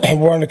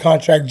on a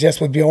contract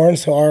just with Bjorn.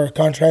 So our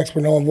contracts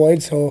were null and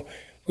void. So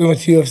we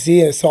went to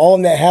UFC. And so all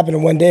of that happened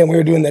in one day. And we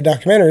were doing that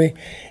documentary.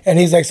 And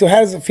he's like, so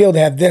how does it feel to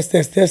have this,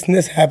 and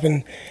this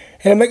happen?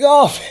 And I'm like,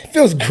 oh, it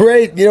feels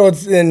great. You know,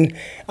 and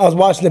I was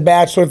watching The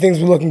Bachelor, things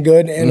were looking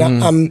good. And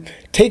I'm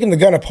taking the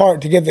gun apart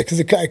to get because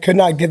I could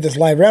not get this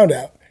live round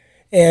out.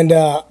 And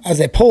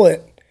as I pull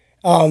it,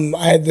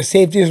 I had the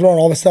safeties on,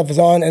 all the stuff was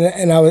on,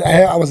 and I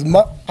was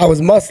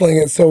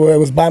muscling it so it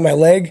was by my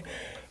leg.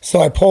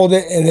 So I pulled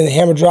it, and then the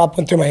hammer drop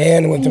went through my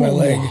hand and went through my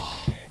leg.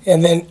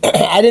 And then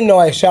I didn't know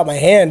I shot my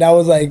hand. The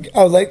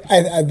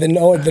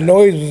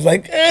noise was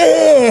like,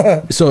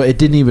 ugh. So it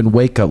didn't even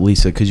wake up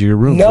Lisa because your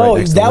room. No, right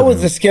next to that the was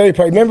living the scary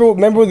part.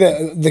 Remember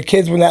the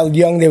kids when that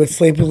young they would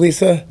sleep with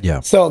Lisa.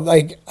 Yeah. So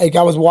like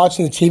I was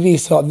watching the TV,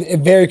 so it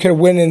very could have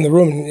went in the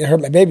room and it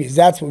hurt my babies.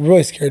 That's what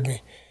really scared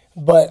me.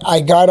 But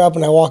I got up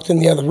and I walked in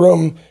the other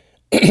room,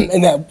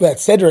 and that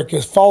Cedric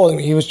was following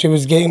me. He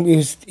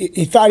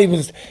thought he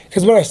was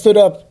because when I stood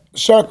up,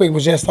 Shark Week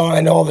was just on. I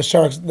know all the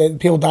sharks that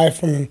people die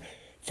from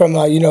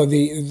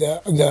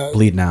the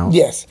bleeding out.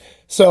 Yes.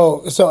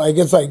 So I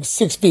guess like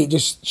 6 feet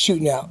just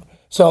shooting out.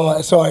 So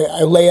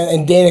I lay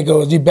and Dana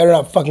goes, you better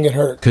not fucking get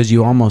hurt. Because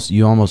you almost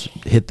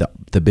hit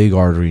the big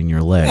artery in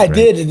your leg. I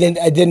did, and then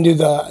I didn't do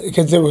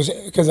because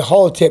the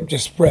hollow tip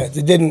just spreads.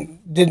 It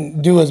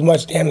didn't do as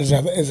much damage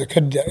as it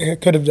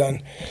could have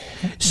done.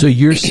 So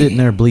you're sitting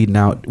there bleeding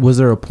out. Was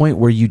there a point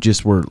where you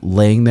just were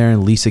laying there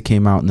and Lisa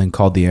came out and then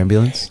called the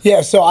ambulance?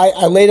 Yeah. So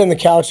I laid on the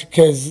couch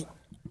because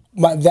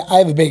I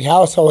have a big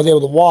house, so I was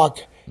able to walk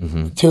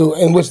to,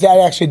 and which that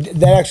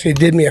actually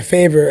did me a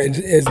favor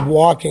is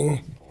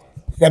walking.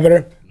 Is that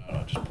better?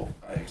 No, just pull.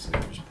 I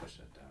accidentally just pushed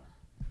it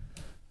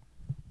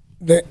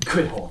down.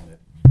 Quit holding it.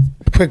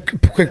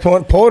 Quick pull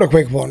it or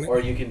quick pull it?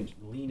 Or you can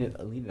lean it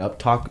up,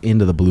 talk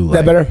into the blue light.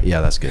 That better?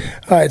 Yeah, that's good.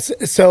 All right.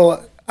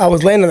 So I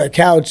was laying on that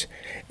couch,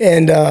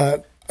 and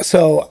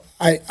so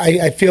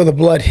I feel the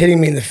blood hitting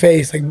me in the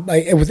face, like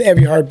it was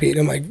every heartbeat.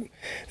 I'm like,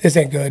 this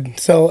ain't good.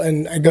 So,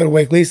 and I go to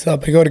wake Lisa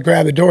up. I go to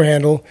grab the door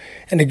handle,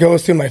 and it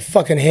goes through my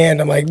fucking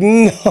hand. I'm like,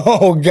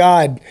 no,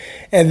 God.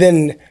 And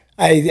then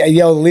I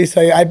yell at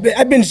Lisa,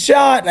 I've been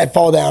shot, and I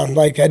fall down.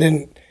 Like I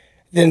didn't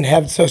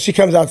have. So she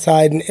comes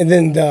outside, and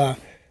then the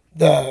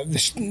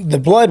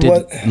blood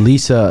Did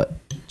Lisa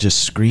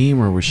just scream,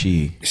 or was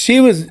she?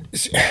 She was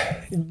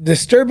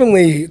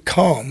disturbingly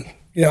calm.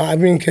 You know, I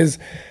mean, because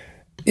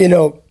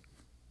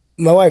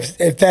my wife,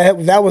 if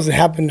that wasn't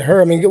happened to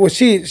her, I mean, well,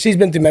 she's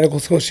been through medical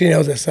school, she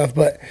knows that stuff.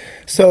 But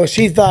so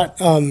she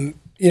thought, I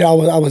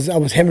was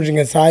hemorrhaging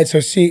inside. So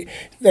she,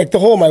 like the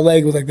hole in my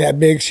leg was like that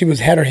big. She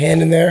had her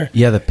hand in there.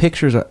 Yeah, the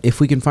pictures. If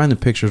we can find the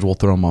pictures, we'll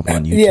throw them up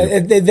on YouTube. Yeah,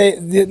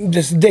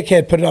 this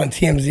dickhead put it on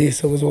TMZ,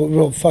 so it was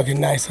real fucking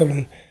nice of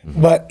him.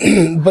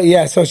 Mm-hmm. But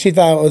yeah, so she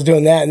thought I was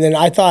doing that, and then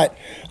I thought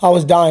I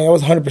was dying. I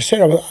was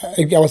 100%. I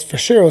was for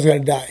sure I was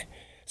going to die.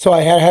 So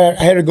I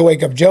had to go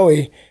wake up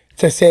Joey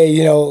to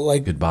say,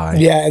 like goodbye.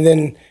 Yeah, and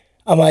then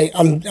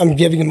I'm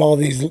giving him all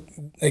these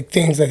like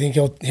things I think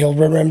he'll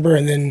remember,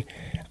 and then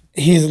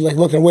he's like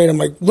looking away, and I'm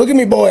like, look at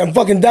me, boy, I'm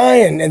fucking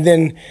dying. And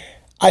then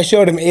I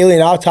showed him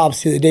Alien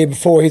Autopsy the day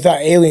before. He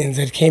thought aliens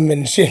had came in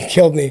and shit and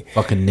killed me.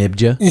 Fucking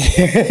nibbed you.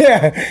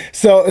 Yeah.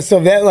 So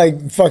that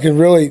like fucking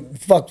really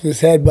fucked with his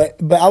head. But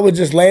I was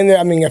just laying there.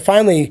 I mean, I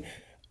finally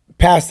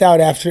passed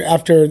out after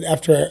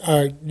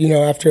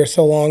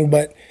so long.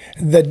 But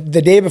the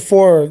day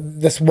before,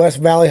 this West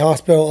Valley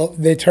Hospital,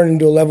 they turned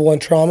into a level 1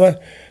 trauma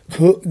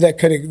that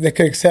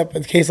could accept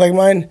a case like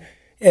mine.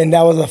 And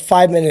that was a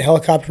 5-minute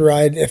helicopter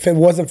ride. If it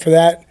wasn't for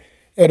that,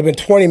 it would have been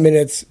 20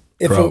 minutes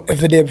if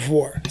the day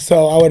before.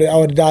 So I would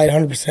have died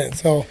 100%.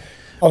 So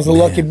I was a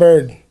lucky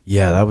bird.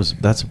 Yeah,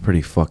 that's a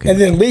pretty fucking. And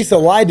then Lisa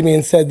lied to me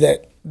and said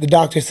that the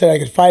doctor said I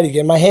could fight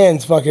again. My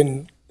hands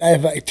fucking, I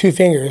have like 2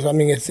 fingers. I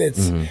mean, and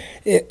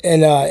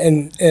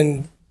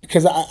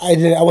because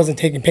I wasn't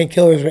taking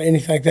painkillers or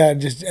anything like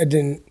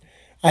that.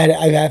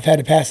 I've had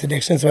a past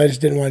addiction, so I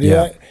just didn't want to do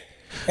that.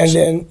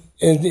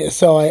 And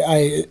so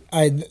I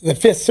the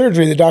 5th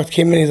surgery, the doctor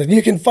came in, he's like,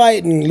 you can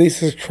fight, and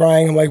Lisa's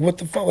crying. I'm like, what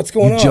the fuck, what's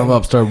going on? Jump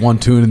up, start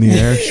 1-2 in the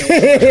air.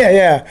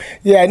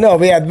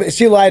 But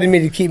she lied to me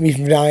to keep me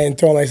from dying,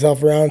 throwing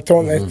myself around,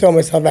 throwing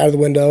myself out of the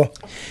window.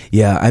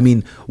 Yeah, I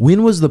mean,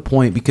 when was the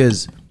point?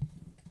 Because,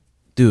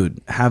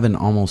 dude, having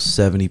almost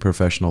 70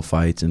 professional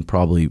fights and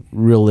probably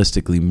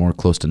realistically more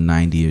close to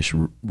 90-ish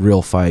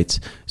real fights,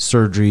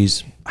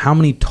 surgeries. How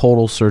many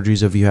total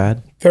surgeries have you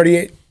had?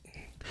 38.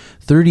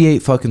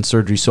 38 fucking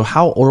surgeries. So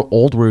how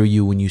old were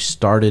you when you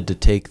started to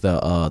take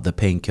the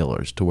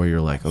painkillers to where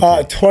you're like,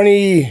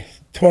 okay.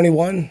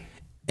 21.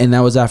 And that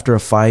was after a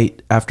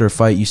fight. After a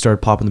fight, you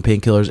started popping the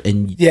painkillers,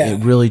 and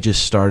it really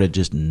just started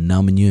just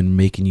numbing you and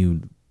making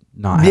you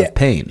not have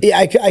pain. Yeah,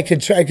 I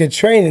could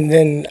train, and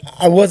then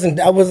I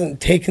wasn't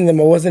taking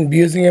them. I wasn't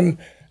abusing them.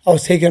 I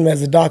was taking them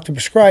as the doctor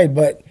prescribed,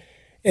 but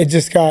it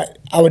just I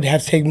would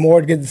have to take more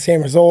to get the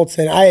same results,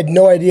 and I had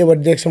no idea what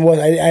addiction was.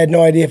 I had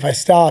no idea if I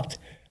stopped,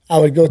 I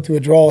would go through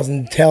withdrawals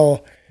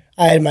until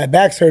I had my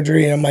back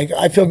surgery, and I'm like,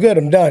 I feel good,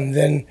 I'm done.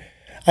 Then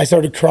I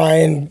started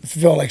crying,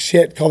 feeling like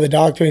shit, called the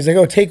doctor. He's like,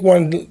 oh, take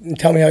one and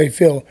tell me how you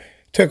feel.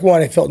 Took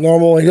one, I felt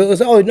normal. He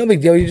goes, oh, no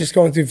big deal, you're just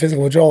going through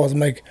physical withdrawals. I'm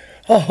like,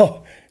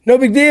 oh, no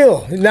big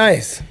deal,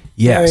 nice.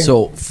 Yeah,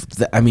 so,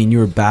 you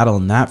were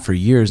battling that for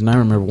years, and I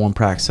remember one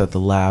practice at the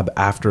lab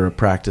after a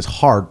practice,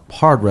 hard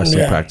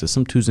wrestling practice.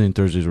 Some Tuesdays and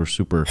Thursdays were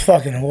super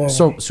fucking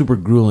horrible, super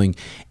grueling,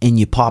 and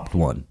you popped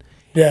one.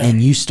 Yeah.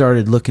 And you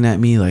started looking at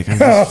me like, I'm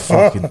just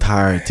fucking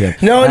tired, Tim.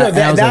 No,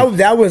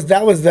 that was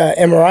the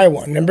MRI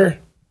one, remember?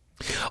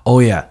 Oh,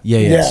 yeah.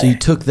 So you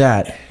took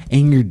that,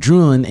 and you're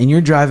drooling, and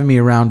you're driving me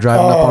around,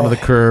 driving up onto the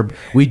curb.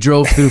 We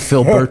drove through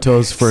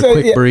Philberto's for a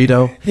quick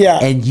burrito. Yeah.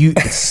 And you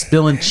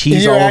spilling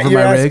cheese all over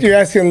my rig. You're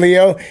asking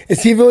Leo,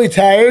 is he really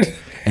tired?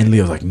 And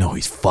Leo's like, no,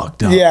 he's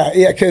fucked up. Yeah,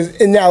 because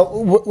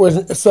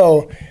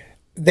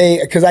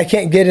because I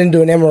can't get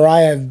into an MRI.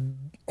 I have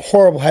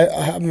horrible I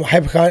am a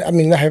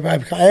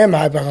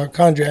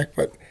hypochondriac,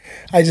 but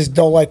I just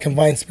don't like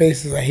confined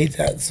spaces. I hate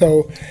that.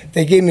 So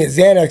they gave me a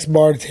Xanax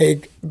bar to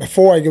take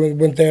before I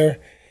went there,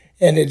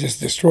 and it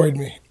just destroyed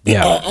me.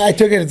 Yeah. I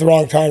took it at the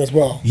wrong time as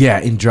well. Yeah,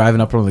 in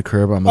driving up on the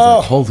curb, I was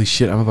like, holy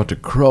shit, I'm about to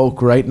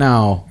croak right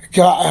now.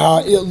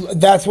 God,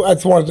 that's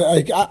one.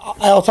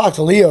 I'll talk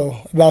to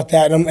Leo about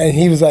that, and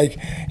he was like,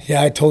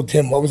 "Yeah, I told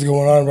Tim what was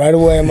going on right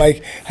away." I'm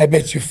like, "I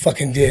bet you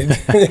fucking did."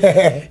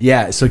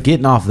 Yeah. So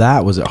getting off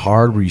that, was it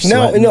hard? Were you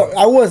sweating? No,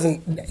 I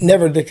wasn't.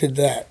 Never addicted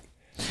to that.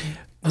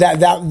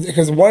 That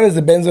because one is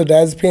the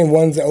benzodiazepine,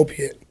 one's the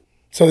opiate.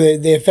 So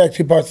they affect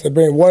 2 parts of the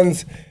brain.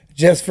 One's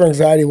just for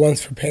anxiety,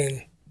 one's for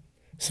pain.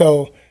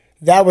 So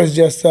that was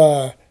just.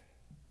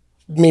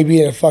 Me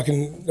being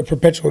a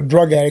perpetual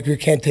drug addict who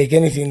can't take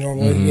anything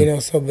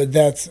normally, So, but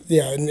that's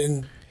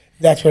and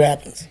that's what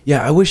happens.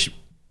 Yeah, I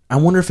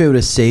wonder if it would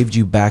have saved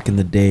you back in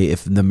the day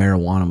if the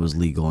marijuana was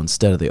legal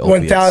instead of the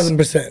opiates.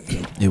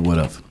 1,000%. It would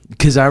have.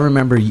 Because I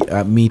remember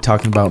me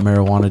talking about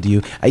marijuana to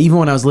you. Even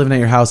when I was living at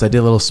your house, I did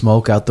a little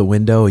smoke out the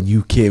window, and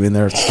you came in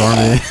there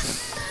storming in.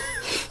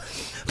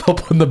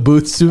 Open the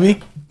boots to me.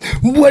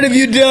 What have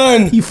you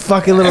done? You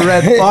fucking little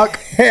red fuck.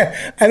 I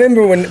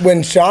remember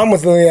when Sean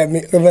was living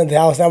at the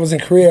house, and I was in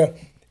Korea,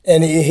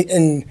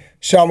 and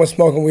Sean was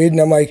smoking weed,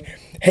 and I'm like,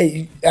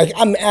 hey,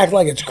 I'm acting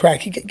like it's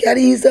crack. You gotta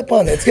ease up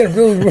on it. It's gonna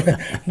really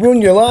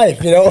ruin your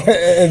life,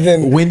 And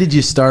then when did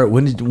you start?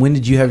 When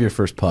did you have your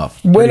first puff?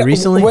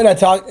 Recently? When I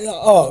talked,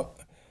 oh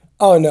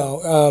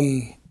no,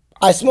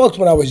 I smoked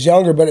when I was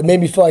younger, but it made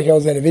me feel like I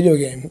was in a video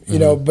game,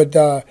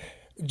 But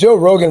Joe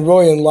Rogan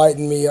really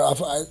enlightened me. I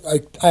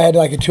had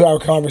like a 2-hour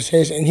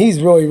conversation, and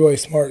he's really, really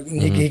smart,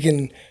 and he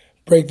can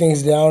break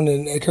things down.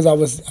 And because I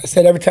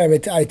said every time I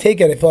take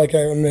it, I feel like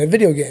I'm in a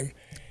video game.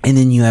 And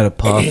then you had a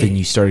puff, and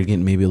you started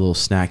getting maybe a little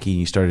snacky, and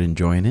you started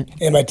enjoying it.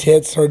 And my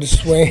tits started to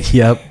swing.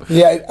 Yep.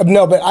 Yeah.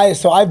 No, but I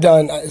actually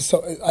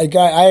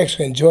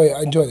enjoy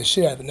the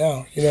shit out of it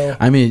now.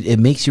 I mean, it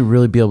makes you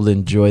really be able to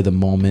enjoy the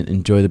moment,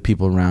 enjoy the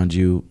people around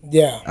you.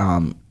 Yeah.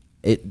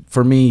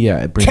 For me,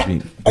 it brings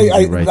me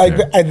right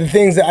there. The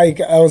things that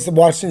I was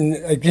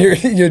watching, like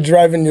you're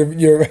driving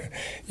your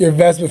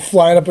Vespa,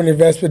 flying up on your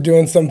Vespa,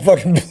 doing some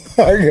fucking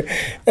vlog,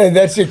 and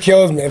that shit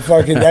kills me.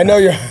 I know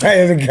you're high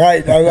as a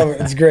kite. I love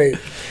it. It's great.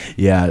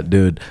 Yeah,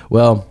 dude.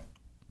 Well,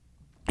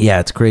 yeah,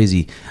 it's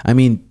crazy. I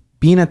mean,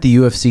 being at the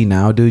UFC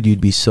now, dude,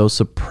 you'd be so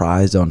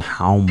surprised on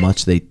how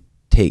much they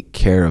take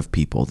care of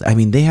people. I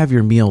mean, they have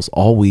your meals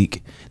all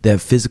week. They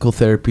have physical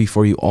therapy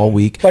for you all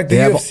week. Like the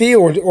UFC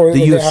or the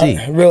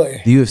UFC? Really?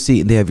 The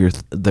UFC. They have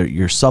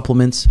your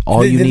supplements.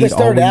 All you need. Did they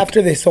start all week.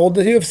 After they sold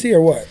the UFC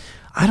or what?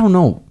 I don't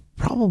know.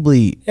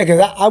 Probably. Yeah, because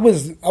I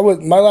was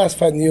my last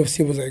fight in the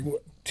UFC was like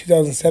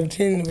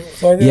 2017.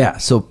 Yeah,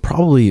 so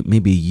probably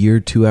maybe a year or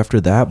two after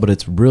that. But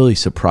it's really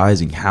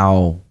surprising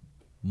how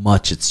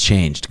much it's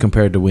changed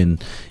compared to when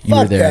you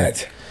were there.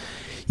 That.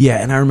 Yeah,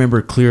 and I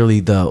remember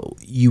clearly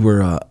you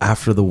were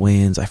after the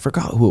weigh-ins. I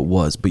forgot who it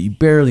was, but you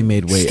barely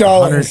made weight.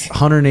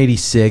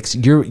 186.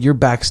 You're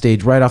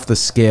backstage right off the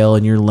scale,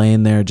 and you're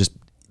laying there just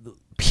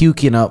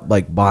puking up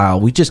like bile.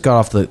 We just got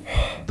off the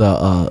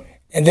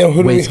and then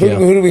who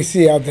do we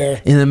see out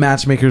there? And the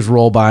matchmakers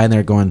roll by and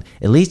they're going,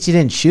 "At least he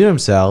didn't shoot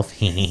himself."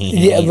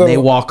 They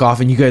walk off,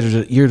 and you guys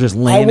you're just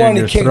laying there.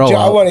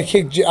 I want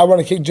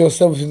to kick Joe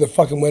Silva through the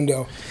fucking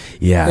window.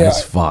 Yeah,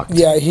 it's fucked.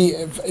 Yeah, he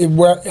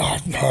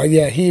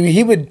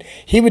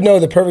would know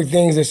the perfect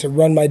things is to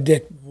run my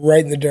dick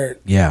right in the dirt.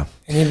 Yeah,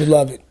 and he would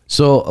love it.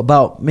 So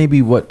about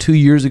maybe 2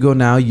 years ago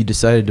now, you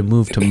decided to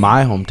move to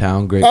my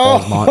hometown, Great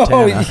Falls, Montana.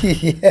 Oh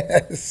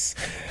yes.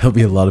 There'll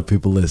be a lot of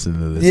people listening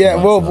to this. Yeah,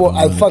 well,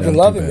 I fucking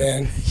love it,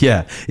 man.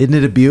 Yeah, isn't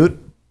it a beaut?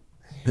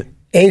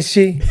 Ain't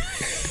she?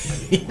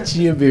 Ain't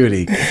she a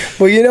beauty?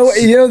 Well, you know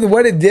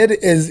what it did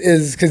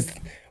is because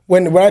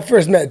when I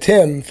first met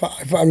Tim,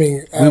 I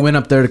mean, we went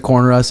up there to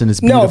corner us, and it's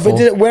beautiful.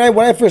 No, but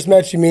when I first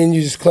met you, me and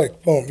you just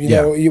clicked, boom. You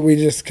know, we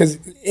just because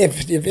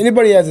if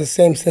anybody has the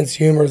same sense of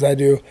humor as I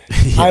do,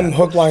 I'm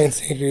hook, line, and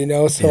sinker. You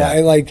know, so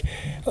I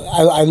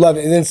love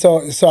it. And then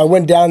so I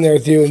went down there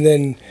with you, and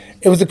then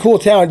it was a cool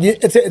town.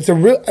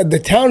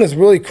 The town is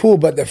really cool,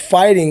 but the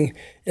fighting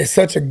is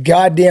such a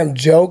goddamn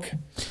joke.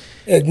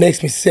 It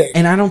makes me sick.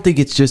 And I don't think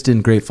it's just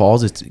in Great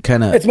Falls. It's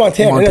kind of... It's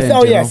Montana.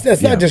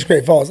 It's not just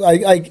Great Falls.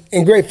 Like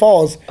in Great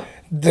Falls,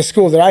 the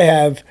school that I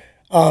have,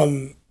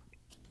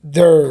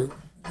 they're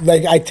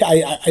like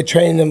I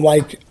train them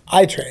like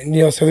I train.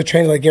 You know, so they're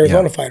trained like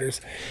Arizona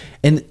fighters.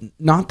 And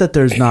not that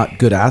there's not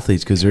good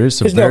athletes, because there is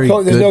some there's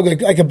no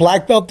good, like a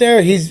black belt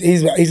there.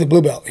 He's a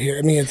blue belt here.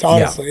 I mean, it's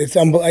honestly it's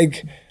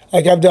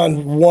like I've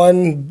done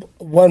one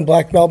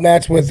black belt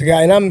match with the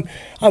guy, and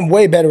I'm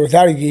way better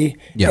without a gi.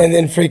 Yeah. And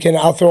then freaking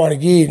I'll throw on a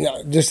gi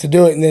just to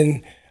do it, and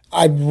then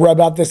I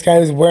rub out this guy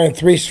who's wearing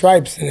 3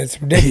 stripes, and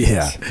it's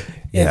ridiculous.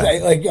 Yeah.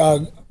 It's like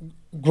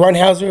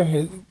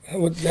Grunhauser,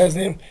 what's his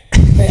name?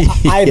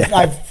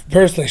 I've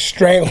personally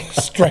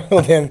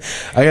strangled him.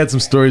 I got some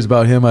stories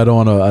about him. I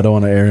don't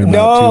want to air him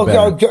out too bad.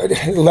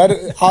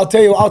 No, I'll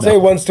tell you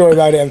one story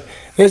about him.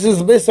 This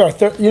is our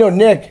third. You know,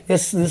 Nick.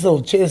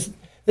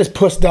 This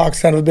puss doc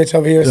son of a bitch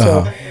over here.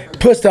 So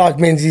puss doc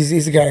means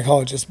he's a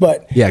gynecologist,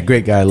 but yeah,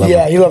 great guy. I love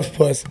him. He loves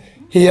puss.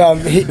 He's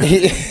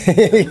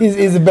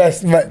the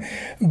best.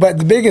 But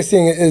the biggest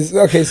thing is,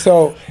 okay,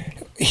 so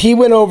he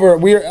went over.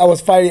 I was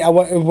fighting.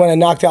 When I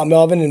knocked out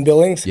Melvin in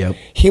Billings. Yep.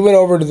 He went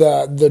over to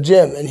the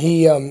gym, and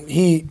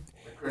he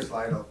Chris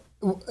Lytle.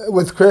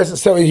 With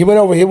Chris. So he went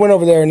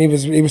over there, and he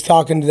was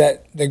talking to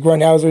the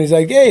Grunhauser, and he's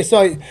like, "Hey,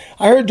 so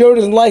I heard Joe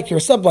doesn't like you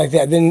or something like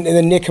that." And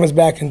then Nick comes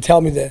back and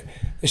tell me the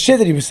shit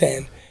that he was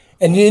saying.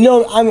 And you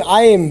know,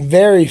 I am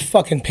very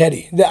fucking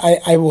petty.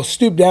 I will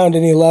stoop down to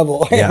any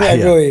level.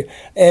 Really.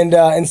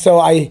 And so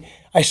I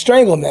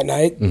strangled him that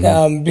night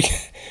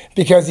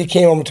because he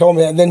came home and told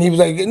me that. And then he was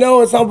like,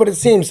 "No, it's not what it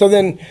seems." So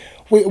then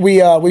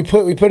we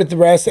put it to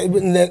rest.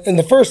 And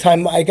the first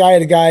time, like, I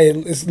had a guy,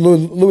 this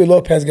Louis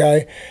Lopez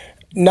guy,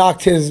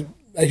 knocked his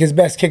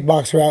best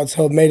kickboxer out.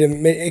 So it made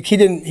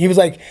him. He was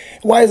like,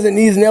 "Why isn't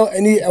knees and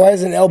why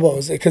isn't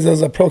elbows?" Because it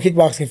was a pro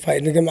kickboxing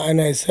fight.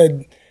 And I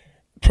said,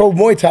 pro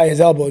Muay Thai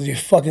is elbows, you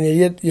fucking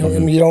idiot. You know, I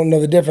mean, you don't know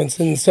the difference.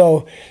 And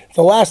so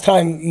the last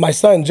time my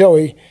son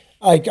Joey,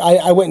 like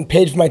I went and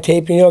paid for my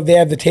tape. You know, they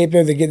have the tape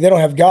there. They don't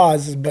have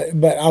gauze,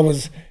 but I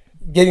was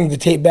getting the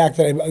tape back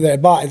that I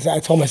bought. And so I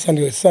told my son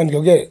to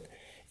go get it.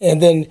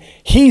 And then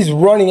he's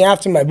running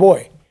after my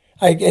boy,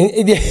 like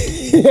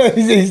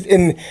he's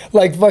in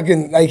like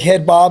fucking like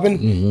head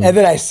bobbing. And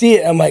then I see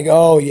it. I'm like,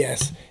 oh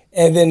yes.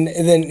 And then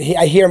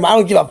I hear him. I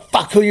don't give a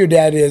fuck who your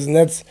dad is, and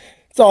that's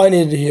all I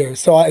needed to hear.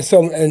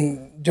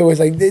 And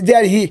Joey's like,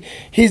 "Dad,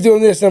 he's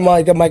doing this." And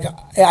I'm like,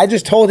 I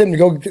just told him to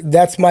go.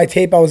 That's my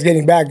tape I was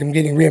getting back. I'm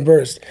getting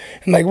reimbursed.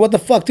 I'm like, what the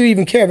fuck do you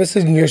even care? This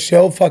isn't your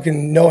show.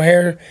 Fucking no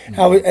hair.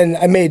 And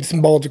I made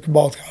some bald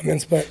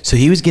comments, but so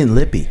he was getting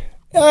lippy.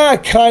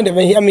 Kind of.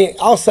 I mean,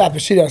 I'll slap a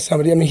shit out of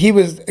somebody. I mean, he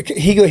goes.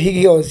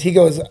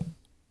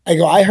 I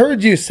go, "I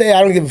heard you say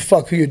I don't give a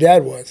fuck who your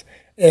dad was,"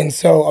 and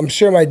so I'm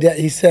sure my dad.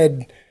 He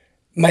said.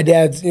 My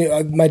dad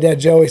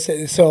Joey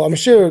said, so I'm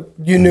sure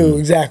you knew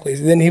exactly.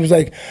 So then he was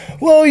like,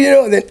 well, you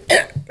know, and then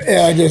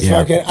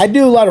I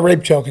do a lot of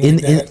rape choking.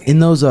 In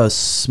those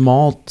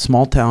small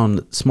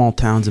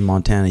towns in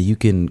Montana, you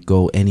can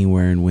go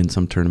anywhere and win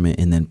some tournament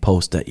and then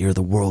post that you're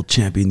the world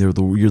champion, you're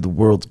the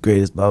world's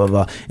greatest, blah, blah,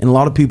 blah. And a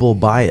lot of people will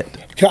buy it.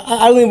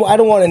 I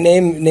don't want to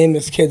name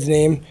this kid's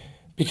name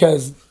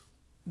because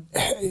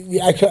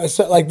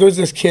there's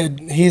this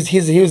kid, he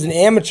was an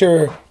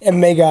amateur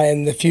MMA guy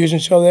in the Fusion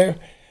show there.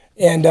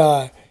 And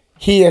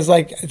he is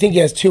I think he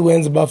has 2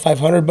 wins above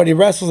 500, but he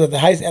wrestles at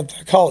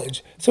the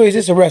college. So he's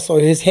just a wrestler.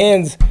 His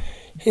hands,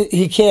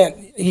 he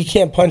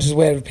can't punch his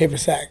way out of a paper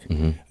sack.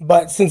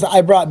 But since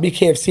I brought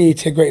BKFC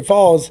to Great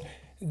Falls,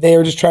 they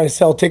were just trying to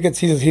sell tickets.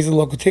 He's a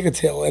local ticket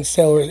seller, and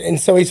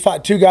so he's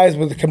fought 2 guys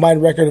with a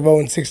combined record of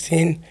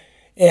 0-16,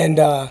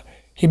 and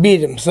he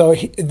beat him. So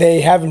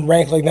they have him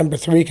ranked like number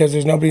 3 because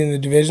there's nobody in the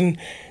division.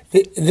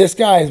 This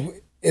guy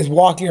is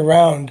walking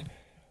around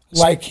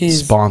like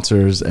he's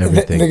sponsors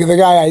everything.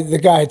 The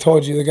guy I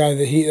told you, the guy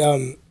that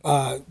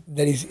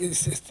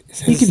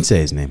He can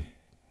say his name.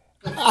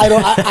 I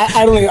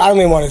don't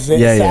even want to say.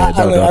 Yeah.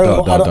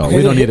 Don't.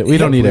 We don't need it. We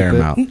don't need to air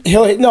him out.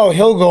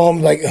 He'll go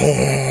home like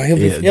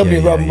he'll be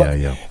rubbing.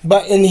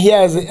 But and he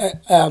has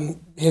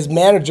his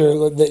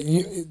manager that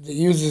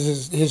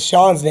uses his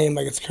Sean's name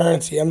like it's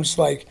currency. I'm just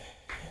like.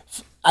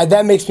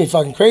 That makes me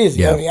fucking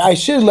crazy. Yeah. I mean, I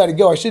should let it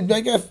go. I should be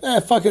like,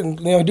 fucking,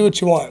 do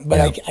what you want.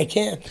 But I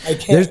can't.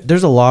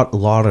 There's a lot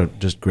of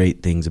just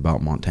great things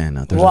about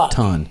Montana. There's a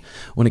ton.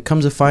 When it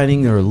comes to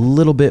fighting, they're a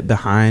little bit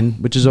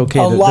behind, which is okay.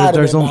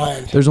 There's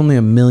only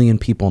 1 million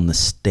people in the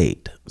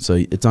state, so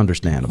it's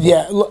understandable.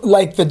 Yeah,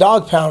 like the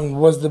Dog Pound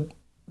was the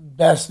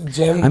best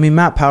gym. I mean,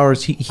 Matt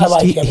Powers, he's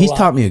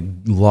taught me a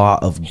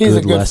lot of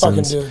good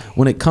lessons.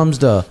 When it comes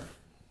to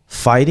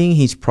fighting,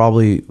 he's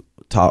probably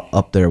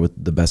up there with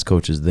the best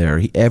coaches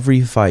there.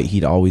 Every fight,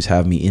 he'd always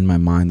have me in my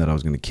mind that I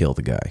was going to kill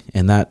the guy,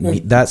 and that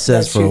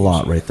says for huge. A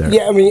lot right there.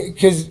 Yeah, I mean,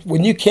 because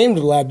when you came to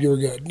the lab, you were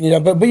good,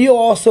 but you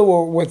also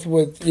were with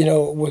Team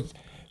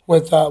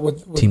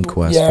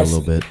Quest for a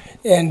little bit,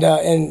 and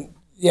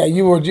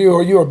you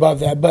were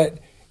above that, but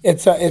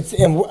it's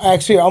and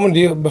actually I'm going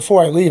to do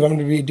before I leave. I'm going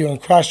to be doing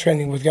cross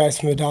training with guys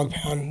from the Dog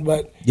Pound,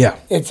 but yeah,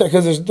 it's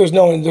because there's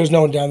no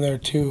one down there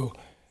to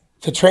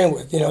train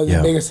with, the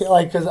biggest,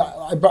 like, because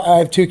I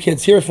have 2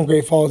 kids here from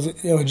Great Falls,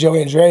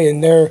 Joey and Dre,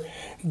 and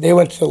they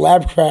went to the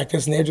lab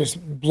practice and they're just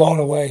blown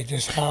away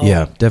just how.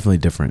 Yeah, definitely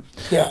different.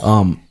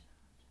 Yeah.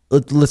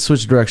 Let's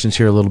switch directions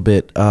here a little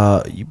bit.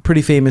 You're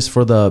pretty famous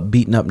for the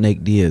beating up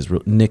Nick Diaz,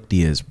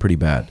 pretty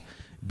bad.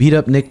 Beat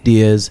up Nick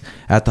Diaz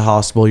at the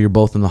hospital. You're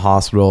both in the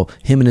hospital.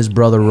 Him and his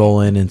brother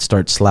roll in and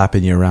start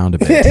slapping you around a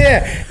bit.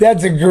 Yeah,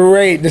 that's a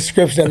great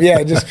description of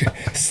just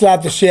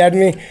slap the shit out of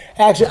me.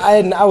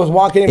 Actually, I was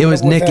walking in. It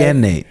was Nick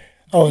and Nate.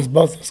 Oh, it was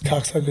both those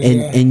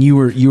cocksuckers. And you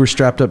were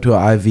strapped up to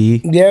an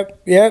IV.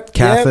 Yep.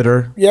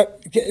 Catheter.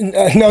 Yep.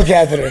 No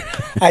catheter.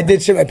 I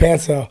did shit my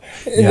pants though.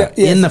 Yeah. Yes.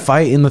 In the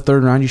fight, in the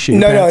 3rd round, you shit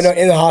your pants? No,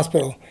 in the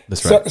hospital.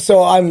 That's right.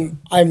 So I'm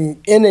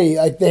in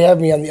they have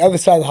me on the other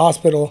side of the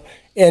hospital,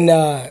 and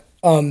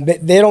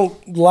they don't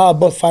allow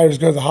both fighters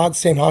to go to the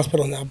same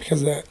hospital now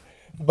because of that.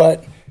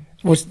 But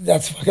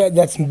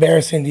that's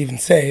embarrassing to even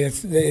say.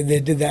 They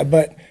did that.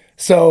 But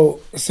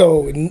so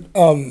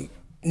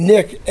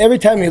Nick, every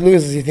time he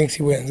loses, he thinks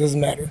he wins.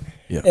 Doesn't matter.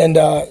 Yeah. And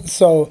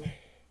so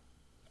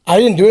I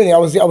didn't do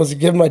anything. I was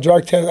giving my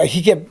drug test.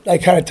 He kept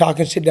kind of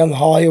talking shit down the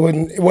hall.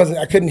 It wasn't.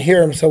 I couldn't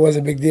hear him, so it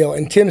wasn't a big deal.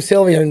 And Tim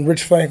Sylvia and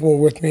Rich Franklin were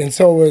with me, and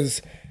so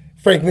was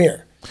Frank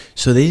Mir.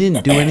 So they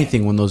didn't do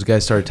anything when those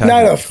guys started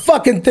attacking? Not a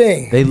fucking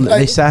thing.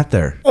 They sat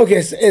there.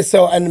 Okay,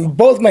 so and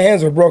both my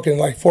hands were broken in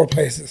like 4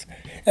 places.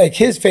 Like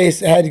his face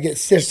had to get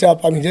stitched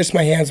up. I mean, just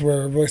my hands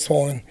were really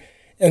swollen.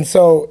 And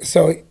so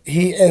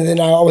then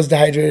I was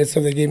dehydrated,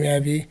 so they gave me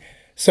an IV.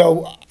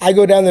 So I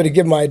go down there to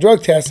give my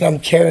drug test, and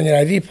I'm carrying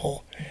an IV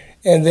pole.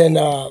 And then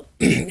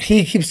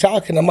he keeps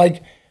talking. I'm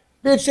like,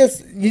 bitch,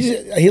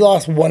 he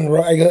lost 1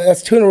 row. I go,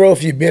 that's 2 in a row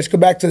for you, bitch. Go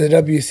back to the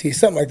WC,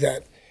 something like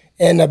that.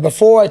 And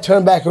before I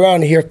turn back around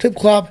and hear clip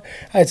clop,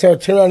 I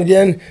start to turn around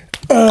again.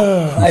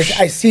 I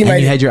see my.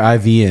 And you had your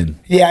IV in.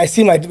 Yeah, I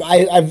see my.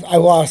 I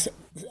lost.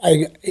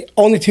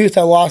 Only tooth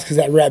I lost because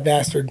that rat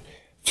bastard.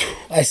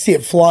 I see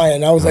it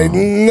flying. I was like,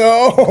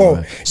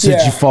 no. So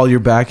did you fall your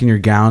back in your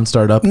gown,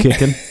 start up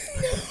kicking?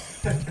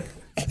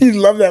 You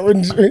love that,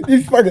 wouldn't you?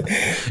 You fucking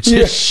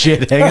just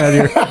shit hanging on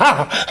your.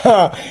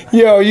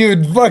 Yo,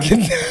 you'd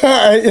fucking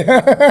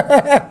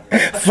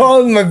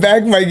fall in my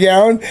back, my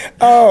gown.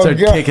 Oh, start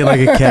God. Kicking like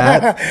a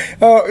cat.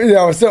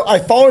 So I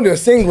fall into a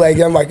single leg,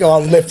 and I'm like,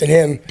 oh, I'm lifting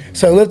him.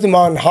 So I lift him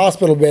on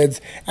hospital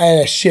beds, and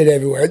I shit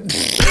everywhere.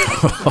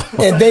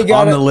 And thank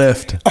God on the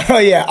lift. Oh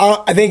yeah,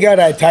 I thank God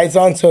I had tights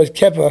on, so it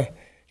kept a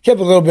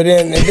little bit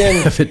in, and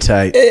then kept it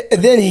tight.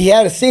 And then he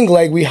had a single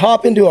leg. We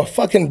hop into a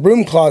fucking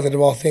broom closet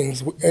of all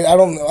things. I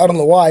don't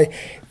know why.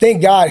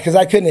 Thank God, because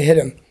I couldn't have hit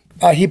him.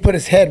 He put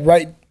his head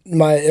right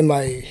in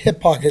my hip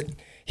pocket.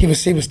 He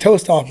was toe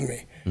stomping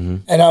me,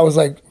 and I was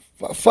like,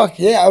 "Fuck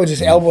yeah!" I was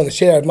just elbowing the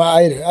shit out of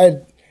my.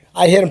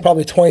 I hit him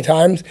probably 20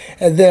 times,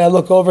 and then I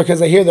look over because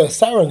I hear the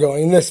siren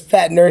going, and this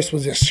fat nurse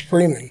was just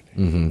screaming,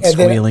 and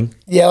squealing.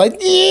 Then,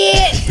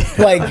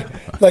 like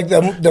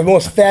the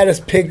most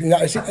fattest pig.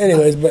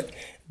 Anyways, but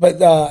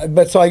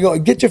so I go,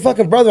 get your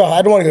fucking brother out.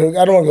 I don't want to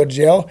go to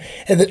jail.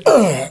 And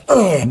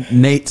then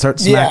Nate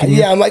starts smacking you.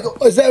 Yeah, I'm like,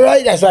 is that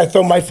right? So I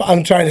throw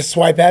I'm trying to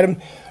swipe at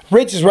him.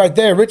 Rich is right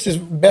there. Rich is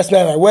best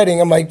man at my wedding.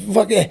 I'm like,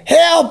 fucking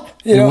help!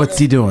 And what's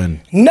he doing?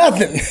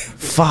 Nothing.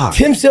 Fuck.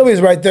 Tim Sylvia's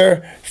right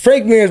there.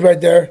 Frank Mir's right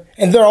there,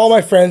 and they're all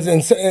my friends.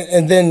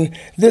 And then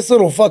this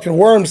little fucking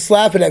worm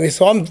slapping at me.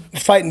 So I'm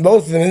fighting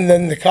both of them, and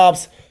then the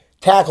cops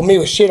tackle me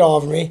with shit all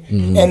over me,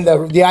 and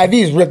the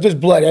IV's ripped. There's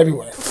blood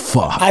everywhere.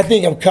 Fuck. I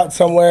think I'm cut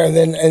somewhere,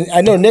 and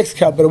I know Nick's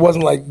cut, but it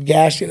wasn't like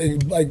gash.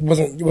 It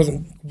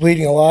wasn't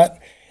bleeding a lot,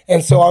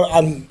 and so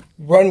I'm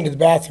running to the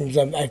bathrooms.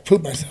 I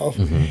pooped myself,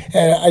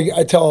 and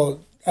I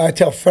tell I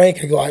tell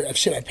Frank, I go, I've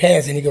shit my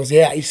pants, and he goes,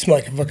 yeah, you smell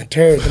like a fucking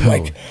turd. I'm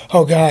like,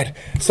 oh God.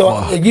 So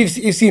like, you've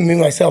seen me,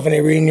 myself, in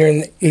a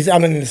reunion, and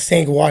I'm in the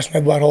sink, wash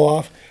my butthole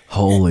off.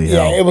 Holy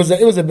hell. Yeah, it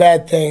was a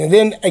bad thing. And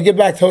then I get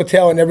back to the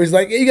hotel, and everybody's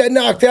like, you got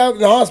knocked out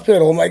in the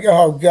hospital. I'm like,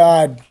 oh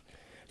God,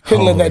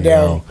 couldn't live that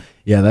down. Hell.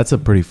 Yeah, that's a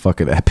pretty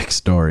fucking epic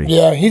story.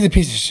 Yeah, he's a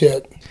piece of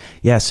shit.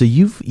 Yeah, so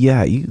you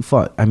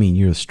fought. I mean,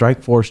 you're a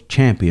Strike Force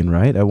champion,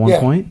 right? At one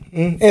point.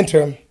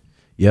 Interim.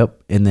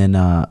 Yep, and then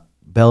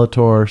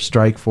Bellator,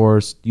 Strike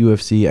Force,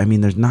 UFC. I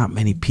mean, there's not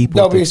many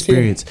people with WC.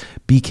 experience.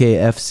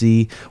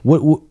 BKFC.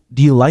 What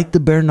do you like the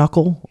bare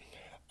knuckle?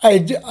 I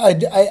do. I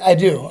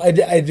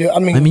do. I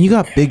mean, you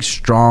got big,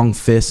 strong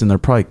fists, and they're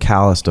probably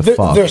callous to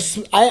fuck.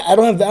 I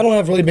don't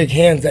have really big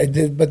hands. I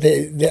did, but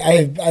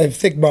I have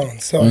thick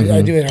bones, so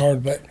I do it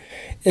hard. But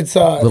it's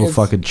little it's,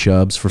 fucking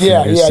chubs for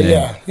yeah, fingers.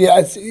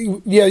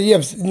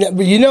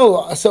 But you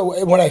know,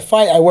 so when I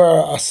fight, I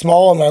wear a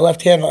small on my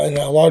left hand and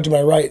a large on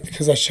my right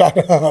because I shot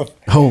it off.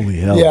 Holy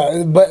hell!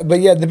 Yeah, but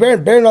yeah, the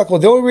bare knuckle.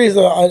 The only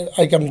reason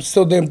I'm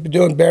still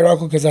doing bare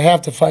knuckle because I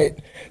have to fight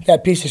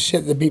that piece of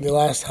shit that beat me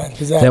last time.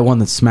 That one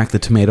that smacked the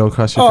tomato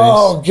across your face.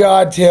 Oh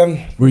God, Tim!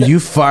 Were you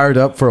fired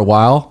up for a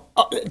while?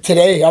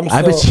 Today,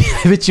 I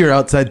bet you're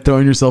outside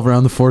throwing yourself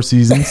around the Four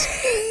Seasons.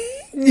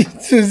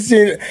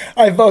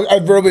 I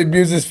verbally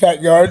abused this fat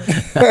guard.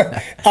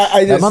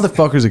 That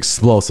motherfucker's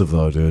explosive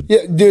though, dude.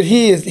 Yeah, dude,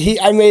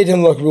 I made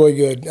him look really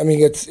good. I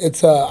mean,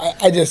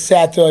 I just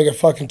sat there like a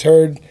fucking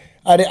turd.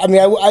 Like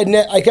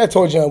I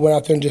told you, I went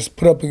out there and just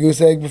put up a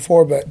goose egg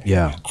before, but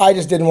yeah, I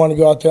just didn't want to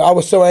go out there. I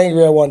was so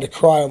angry, I wanted to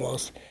cry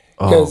almost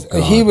because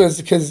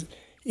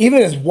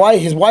even his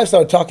wife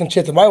started talking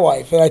shit to my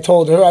wife, and I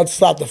told her I'd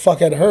slap the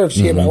fuck out of her if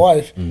she hit my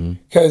wife,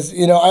 because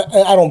you know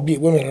I don't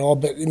beat women at all,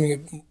 but I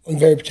mean I'm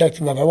very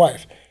protective of my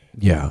wife.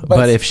 Yeah,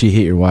 but if she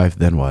hit your wife,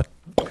 then what?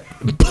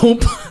 Boom.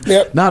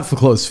 Yep. Not for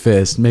close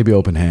fist, maybe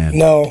open hand.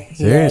 No,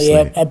 seriously.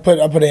 No, yeah, I put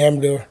a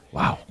hammer to her.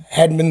 Wow.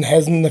 Hasn't been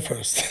the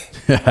first.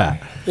 Yeah,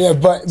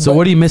 but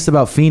what do you miss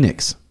about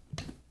Phoenix?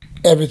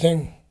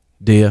 Everything.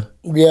 Do you?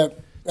 Yeah.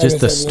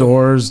 Just the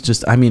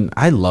stores. I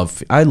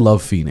love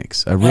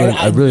Phoenix. I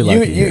really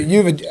like it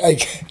here. When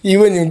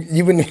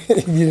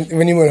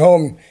you went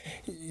home,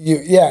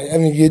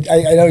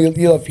 I know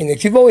you love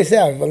Phoenix. You've always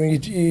have. I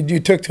mean, you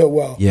took to it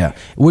well. Yeah.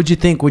 What'd you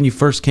think when you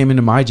first came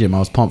into my gym? I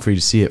was pumped for you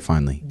to see it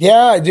finally.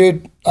 Yeah,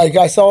 dude. Like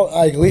I saw,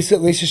 like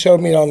Lisa showed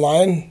me it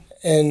online,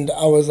 and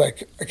I was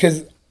like,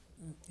 because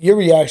your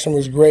reaction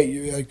was great.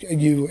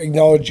 You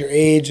acknowledged your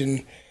age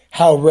and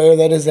how rare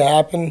that is to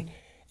happen.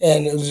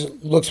 And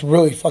it looks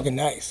really fucking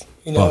nice,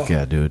 you know. Fuck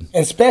yeah, dude!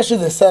 And especially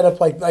the setup,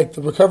 like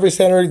the recovery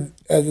center,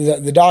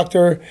 the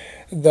doctor,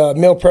 the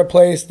meal prep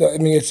place.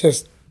 It's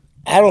just,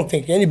 I don't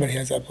think anybody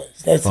has that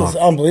place. That's just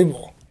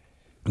unbelievable.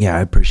 Yeah,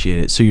 I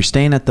appreciate it. So you're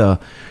staying at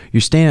the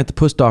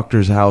puss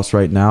doctor's house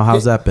right now.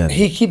 How's that been?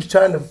 He keeps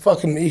trying to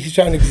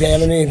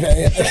examine me.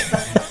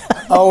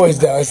 Always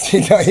does.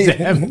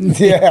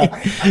 Yeah.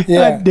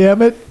 God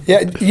damn it.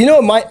 Yeah. You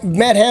know,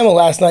 Matt Hamill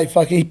last night,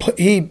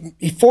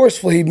 he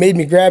forcefully made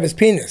me grab his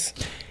penis.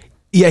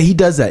 Yeah, he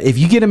does that. If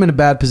you get him in a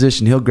bad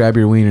position, he'll grab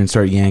your wiener and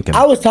start yanking.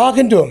 I was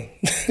talking to him.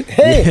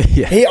 Hey,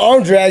 he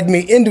arm dragged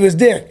me into his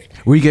dick.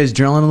 Were you guys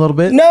drilling a little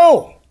bit?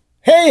 No.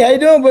 Hey, how you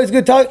doing, boys?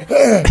 Good talk.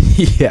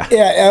 Yeah.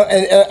 Yeah,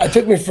 and it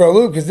took me for a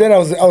loop because then I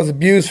was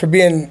abused for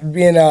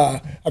being a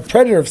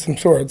predator of some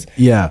sorts.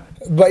 Yeah.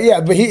 But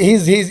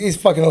he's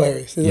fucking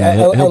hilarious. Yeah,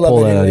 he'll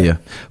pull that out of you.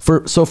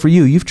 For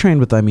you, you've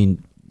trained with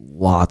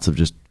lots of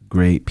just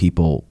great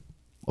people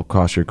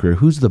across your career.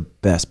 Who's the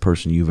best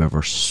person you've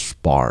ever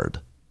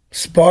sparred?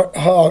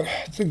 Oh,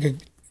 that's a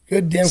good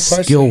damn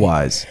question. Skill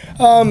wise.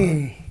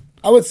 I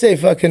would say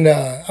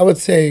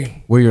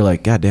where you're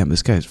like, God damn,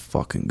 this guy's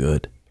fucking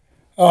good.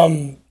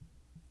 And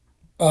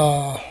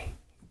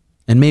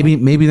maybe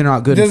they're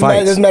not good in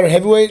fights. Doesn't matter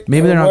heavyweight.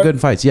 Maybe they're not good in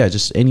fights. Yeah,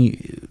 just any.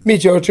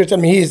 Miocic. I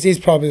mean, he's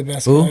probably the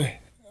best guy.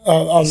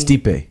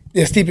 Stipe.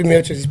 Yeah, Stipe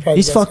Miocic. He's probably.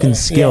 He's the best fucking guy.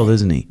 skilled,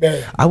 isn't he?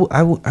 Very.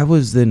 I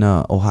was in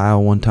Ohio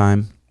one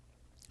time,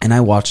 and I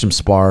watched him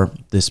spar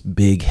this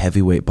big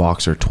heavyweight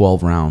boxer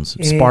 12 rounds.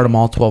 Sparred him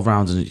all 12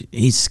 rounds, and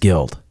he's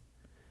skilled,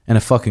 and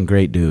a fucking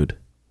great dude.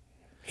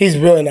 He's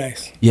really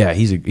nice. Yeah,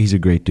 he's a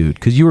great dude.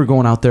 Because you were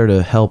going out there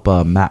to help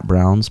Matt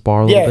Brown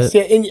spar a little bit.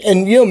 Yes, yeah,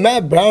 and you know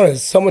Matt Brown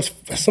is so much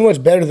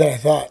better than I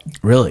thought.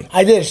 Really?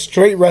 I did a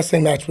straight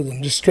wrestling match with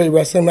him, just straight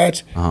wrestling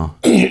match. I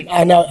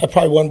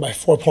probably won by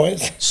 4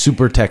 points.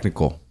 Super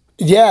technical.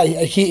 Yeah,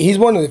 he's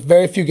one of the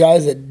very few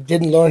guys that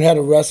didn't learn how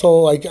to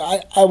wrestle. Like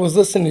I was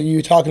listening to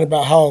you talking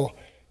about how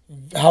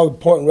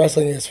important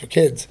wrestling is for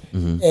kids,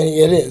 and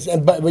it is.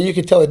 But you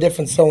could tell the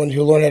difference. Someone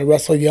who learned how to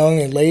wrestle young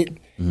and late.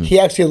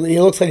 He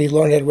looks like he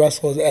learned how to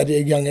wrestle at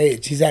a young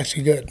age. He's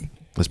actually good.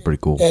 That's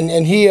pretty cool.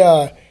 And he's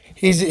a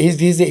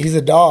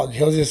dog.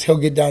 He'll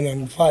get down there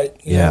and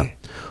fight. Yeah.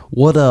 Know?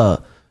 What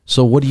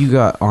do you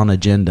got on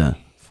agenda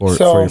for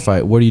your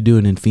fight? What are you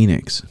doing in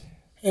Phoenix?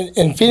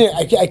 In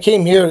Phoenix, I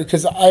came here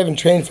because I haven't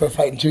trained for a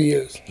fight in 2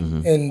 years,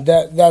 and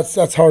that's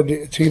hard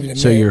to even admit.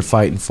 So you're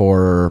fighting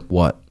for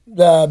what?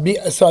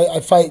 So I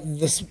fight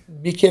this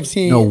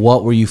BKFC. No,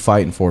 what were you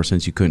fighting for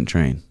since you couldn't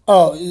train?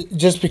 Oh,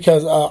 just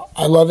because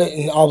I love it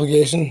and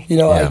obligation. You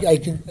know, Yeah. I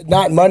could,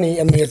 not money.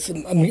 I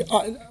mean,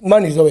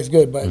 money's always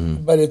good,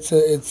 but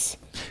it's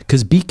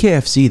Because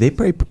BKFC, they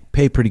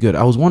pay pretty good.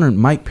 I was wondering,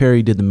 Mike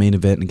Perry did the main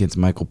event against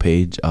Michael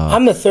Page.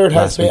 I'm the third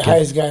last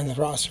highest guy in the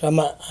roster.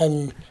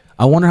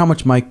 I wonder how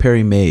much Mike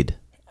Perry made.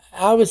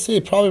 I would say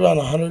probably around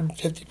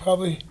 150,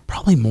 probably.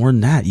 Probably more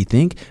than that, you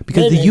think?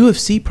 Because Maybe. the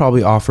UFC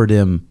probably offered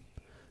him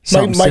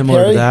something Mike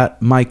similar Perry? to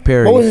that. Mike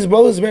Perry. What was his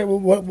what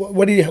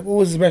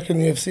was his record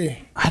in the UFC?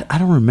 I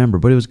don't remember,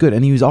 but it was good,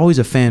 and he was always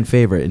a fan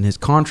favorite. And his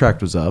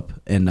contract was up,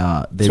 and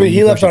So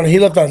he left on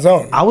his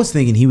own. I was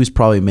thinking he was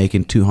probably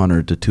making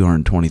 200 to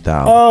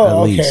 220,000 at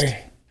Oh, least.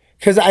 okay.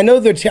 Because I know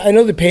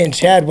they're paying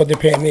Chad what they're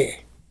paying me.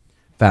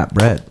 Fat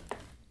bread.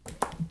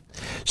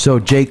 So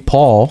Jake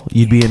Paul,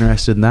 you'd be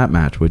interested in that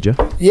match, would you?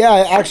 Yeah,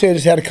 I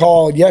just had a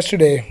call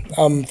yesterday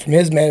from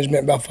his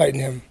management about fighting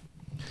him.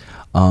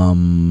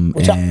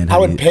 Which And I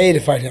would pay to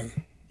fight him.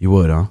 You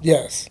would, huh?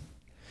 Yes.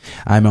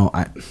 I know.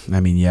 I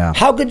mean, yeah.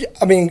 How could you,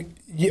 I mean,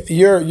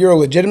 you're a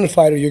legitimate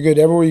fighter. You're good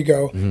everywhere you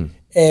go. Mm-hmm.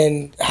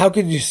 And how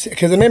could you?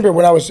 Because I remember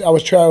when I was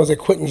at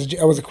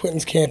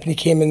Quentin's camp, and he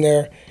came in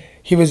there.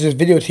 He was just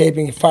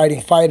videotaping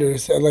fighting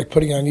fighters and like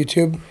putting it on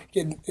YouTube.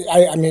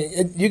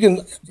 You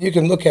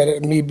can look at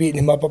it. Me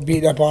beating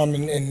up on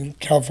him in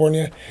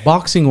California.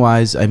 Boxing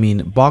wise,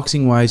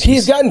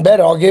 He's gotten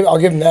better. I'll give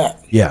him that.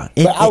 Yeah,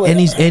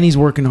 and he's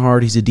working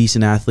hard. He's a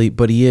decent athlete,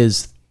 but he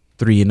is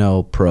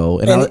 3-0 pro,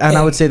 and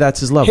I would say that's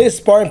his level. His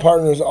sparring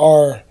partners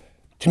are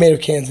tomato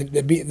cans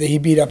that he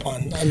beat up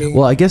on. I mean,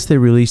 well, I guess they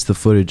released the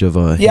footage of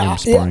him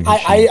sparring.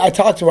 I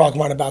talked to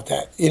Rockman about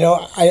that. You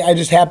know, I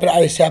just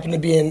happened to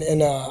be in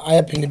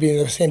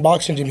the same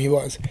boxing gym he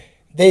was.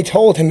 They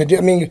told him to do.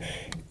 I mean,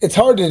 it's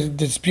hard to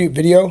dispute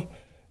video.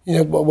 You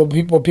know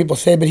what people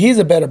say, but he's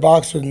a better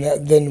boxer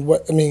than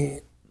what I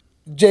mean.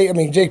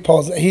 Jake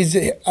Paul's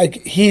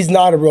he's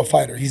not a real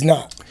fighter. He's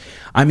not.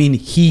 I mean,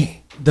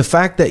 the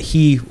fact that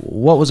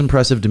what was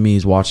impressive to me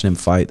is watching him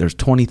fight. There's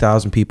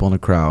 20,000 people in the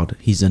crowd.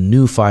 He's a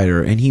new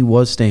fighter, and he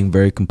was staying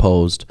very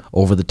composed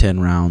over the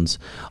 10 rounds,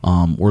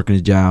 working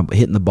his jab,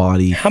 hitting the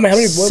body. How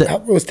many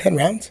was 10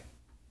 rounds?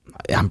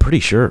 I'm pretty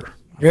sure.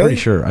 Really?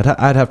 Pretty sure.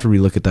 I'd have to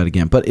relook at that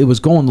again. But it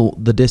was going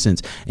the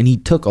distance, and he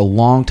took a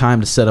long time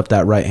to set up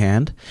that right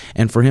hand.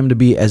 And for him to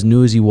be as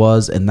new as he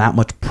was, and that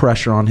much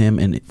pressure on him,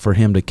 and for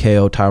him to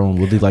KO Tyron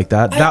Woodley like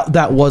that,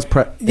 that was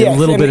a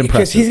little bit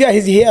impressive.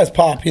 Because he has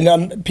pop. You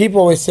know, people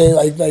always say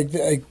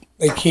like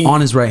he on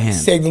his right hand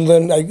signaled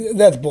him. Like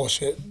that's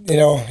bullshit. You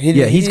know.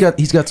 He's got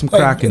some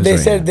crack in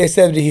his right hand. They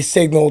said that he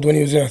signaled when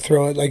he was going to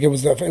throw it. Like it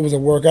was a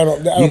work. I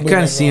don't. You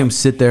kind of see him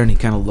sit there, and he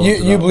kind of looks.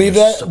 You believe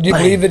that? Do you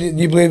believe it?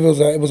 Do you believe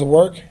it was a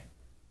work?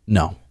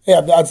 No. Yeah,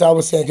 that's what I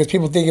was saying, because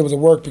people think it was a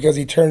work because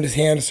he turned his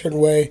hand a certain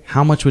way.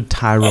 How much would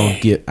Tyrone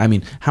get? I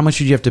mean, how much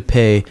would you have to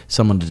pay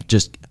someone to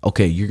just,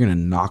 okay, you're going to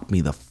knock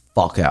me the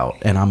fuck out,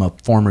 and I'm a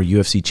former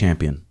UFC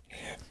champion?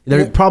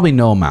 There's probably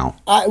no amount.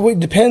 It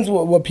depends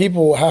what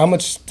people, how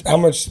much,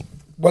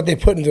 what they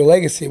put into their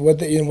legacy, what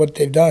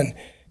they've done.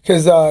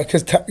 Because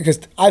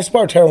I've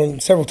sparred Tyrone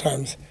several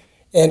times,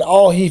 and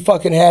all he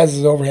fucking has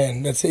is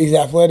overhand. He's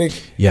athletic.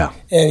 Yeah.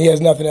 And he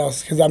has nothing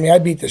else. Because, I mean, I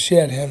beat the shit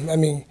out of him. I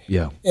mean.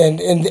 Yeah. And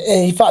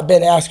he fought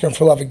Ben Askren,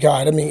 for love of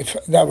God. I mean,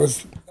 that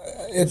was,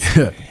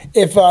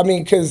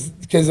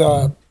 because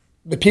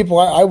the people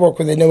I work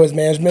with, they know his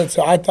management.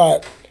 So I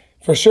thought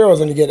for sure I was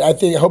going to get it.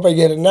 I hope I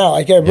get it now.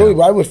 Like, I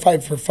would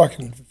fight for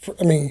fucking,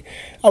 I mean,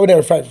 I would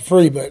never fight for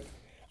free, but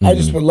I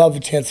just would love a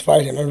chance to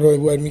fight him. I really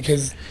would,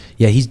 because.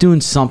 Yeah, he's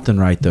doing something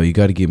right, though. You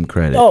got to give him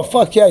credit. Oh,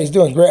 fuck yeah, he's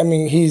doing great. I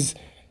mean, he's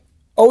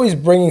always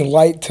bringing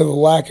light to the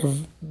lack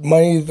of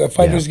money the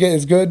fighters get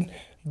is good,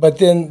 but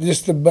then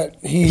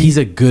he's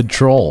a good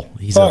troll.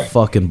 He's a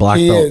fucking black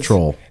belt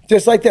troll.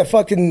 Just like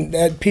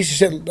that piece of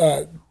shit,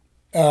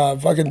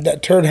 that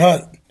turd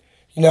Hunt.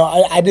 You know,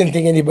 I didn't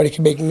think anybody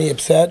could make me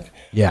upset.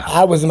 Yeah.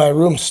 I was in my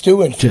room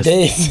stewing for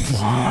days.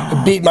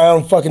 Beat my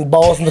own fucking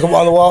balls on the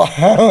wall.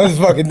 I was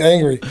fucking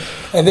angry.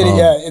 And then,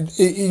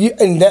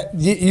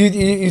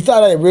 you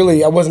thought I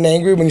wasn't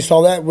angry when you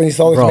saw that, when you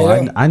saw this.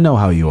 Bro, I know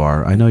how you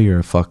are. I know you're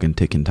a fucking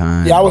ticking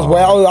time. Yeah, I was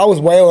wailing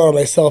on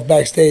myself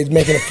backstage,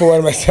 making a fool out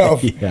of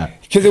myself. Yeah.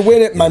 Because it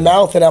went in my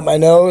mouth and out my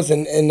nose,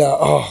 and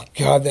oh,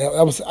 God,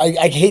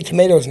 I hate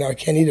tomatoes now. I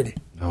can't eat them.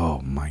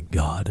 Oh my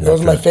God! That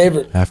was my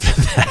favorite. After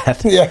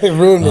that, yeah, it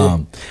ruined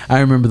me.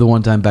 I remember the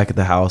one time back at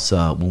the house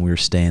when we were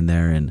staying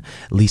there, and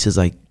Lisa's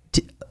like,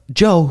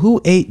 "Joe, who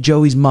ate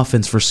Joey's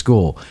muffins for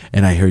school?"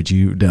 And I heard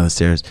you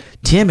downstairs.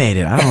 Tim ate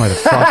it. I don't know why the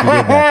fuck you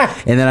did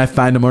that. And then I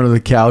find him under the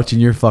couch,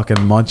 and you're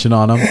fucking munching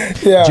on him.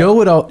 Yeah. Joe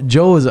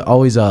was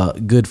always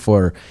good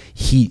for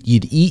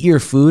you'd eat your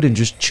food and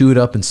just chew it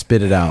up and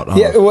spit it out.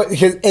 Yeah,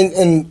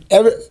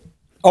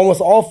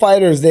 almost all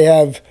fighters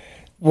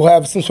will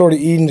have some sort of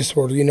eating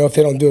disorder, you know, if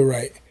they don't do it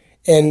right.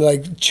 And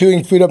like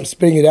chewing food up and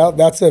spitting it out,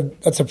 that's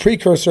a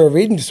precursor of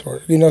eating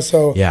disorder, you know.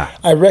 So yeah,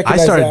 I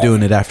recognize. I started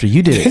doing it after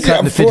you did it.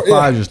 Cutting the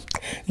 55.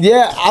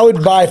 Yeah, I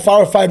would buy 4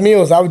 or 5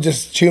 meals. I would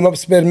just chew them up,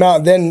 spit them out.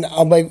 And then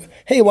I'm like,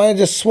 hey, why not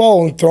just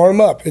swallow and throw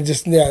them up? It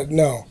just,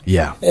 no.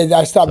 Yeah. And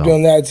I stopped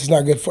doing that. It's just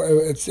not good for.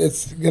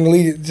 It's gonna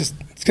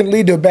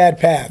lead to a bad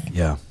path.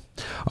 Yeah.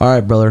 All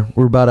right, brother.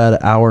 We're about at an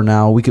hour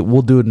now.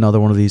 We'll do another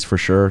one of these for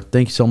sure.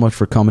 Thank you so much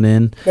for coming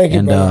in. Thank you,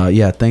 and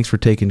brother. thanks for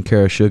taking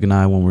care of Suge and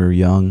I when we were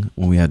young,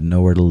 when we had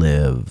nowhere to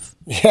live.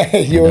 Yeah,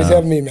 you always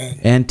have me, man.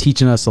 And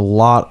teaching us a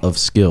lot of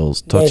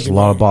skills. Taught us a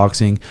lot of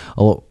boxing.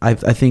 I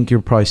think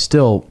you're probably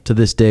still, to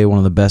this day, one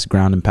of the best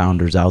ground and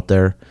pounders out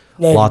there.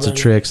 Lots of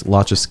tricks,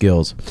 lots of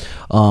skills.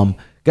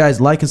 Guys,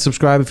 like and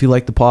subscribe if you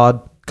like the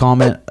pod.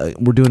 Comment.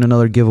 We're doing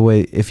another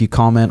giveaway. If you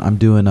comment, I'm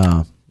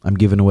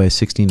giving away a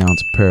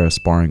 16-ounce pair of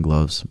sparring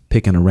gloves.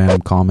 Picking a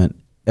random comment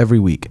every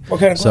week. What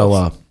kind of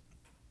gloves?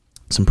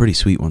 Some pretty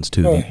sweet ones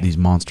too. These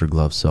monster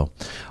gloves. So,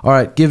 all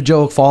right, give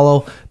Joe a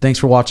follow. Thanks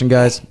for watching,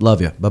 guys.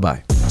 Love you. Bye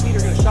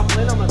bye.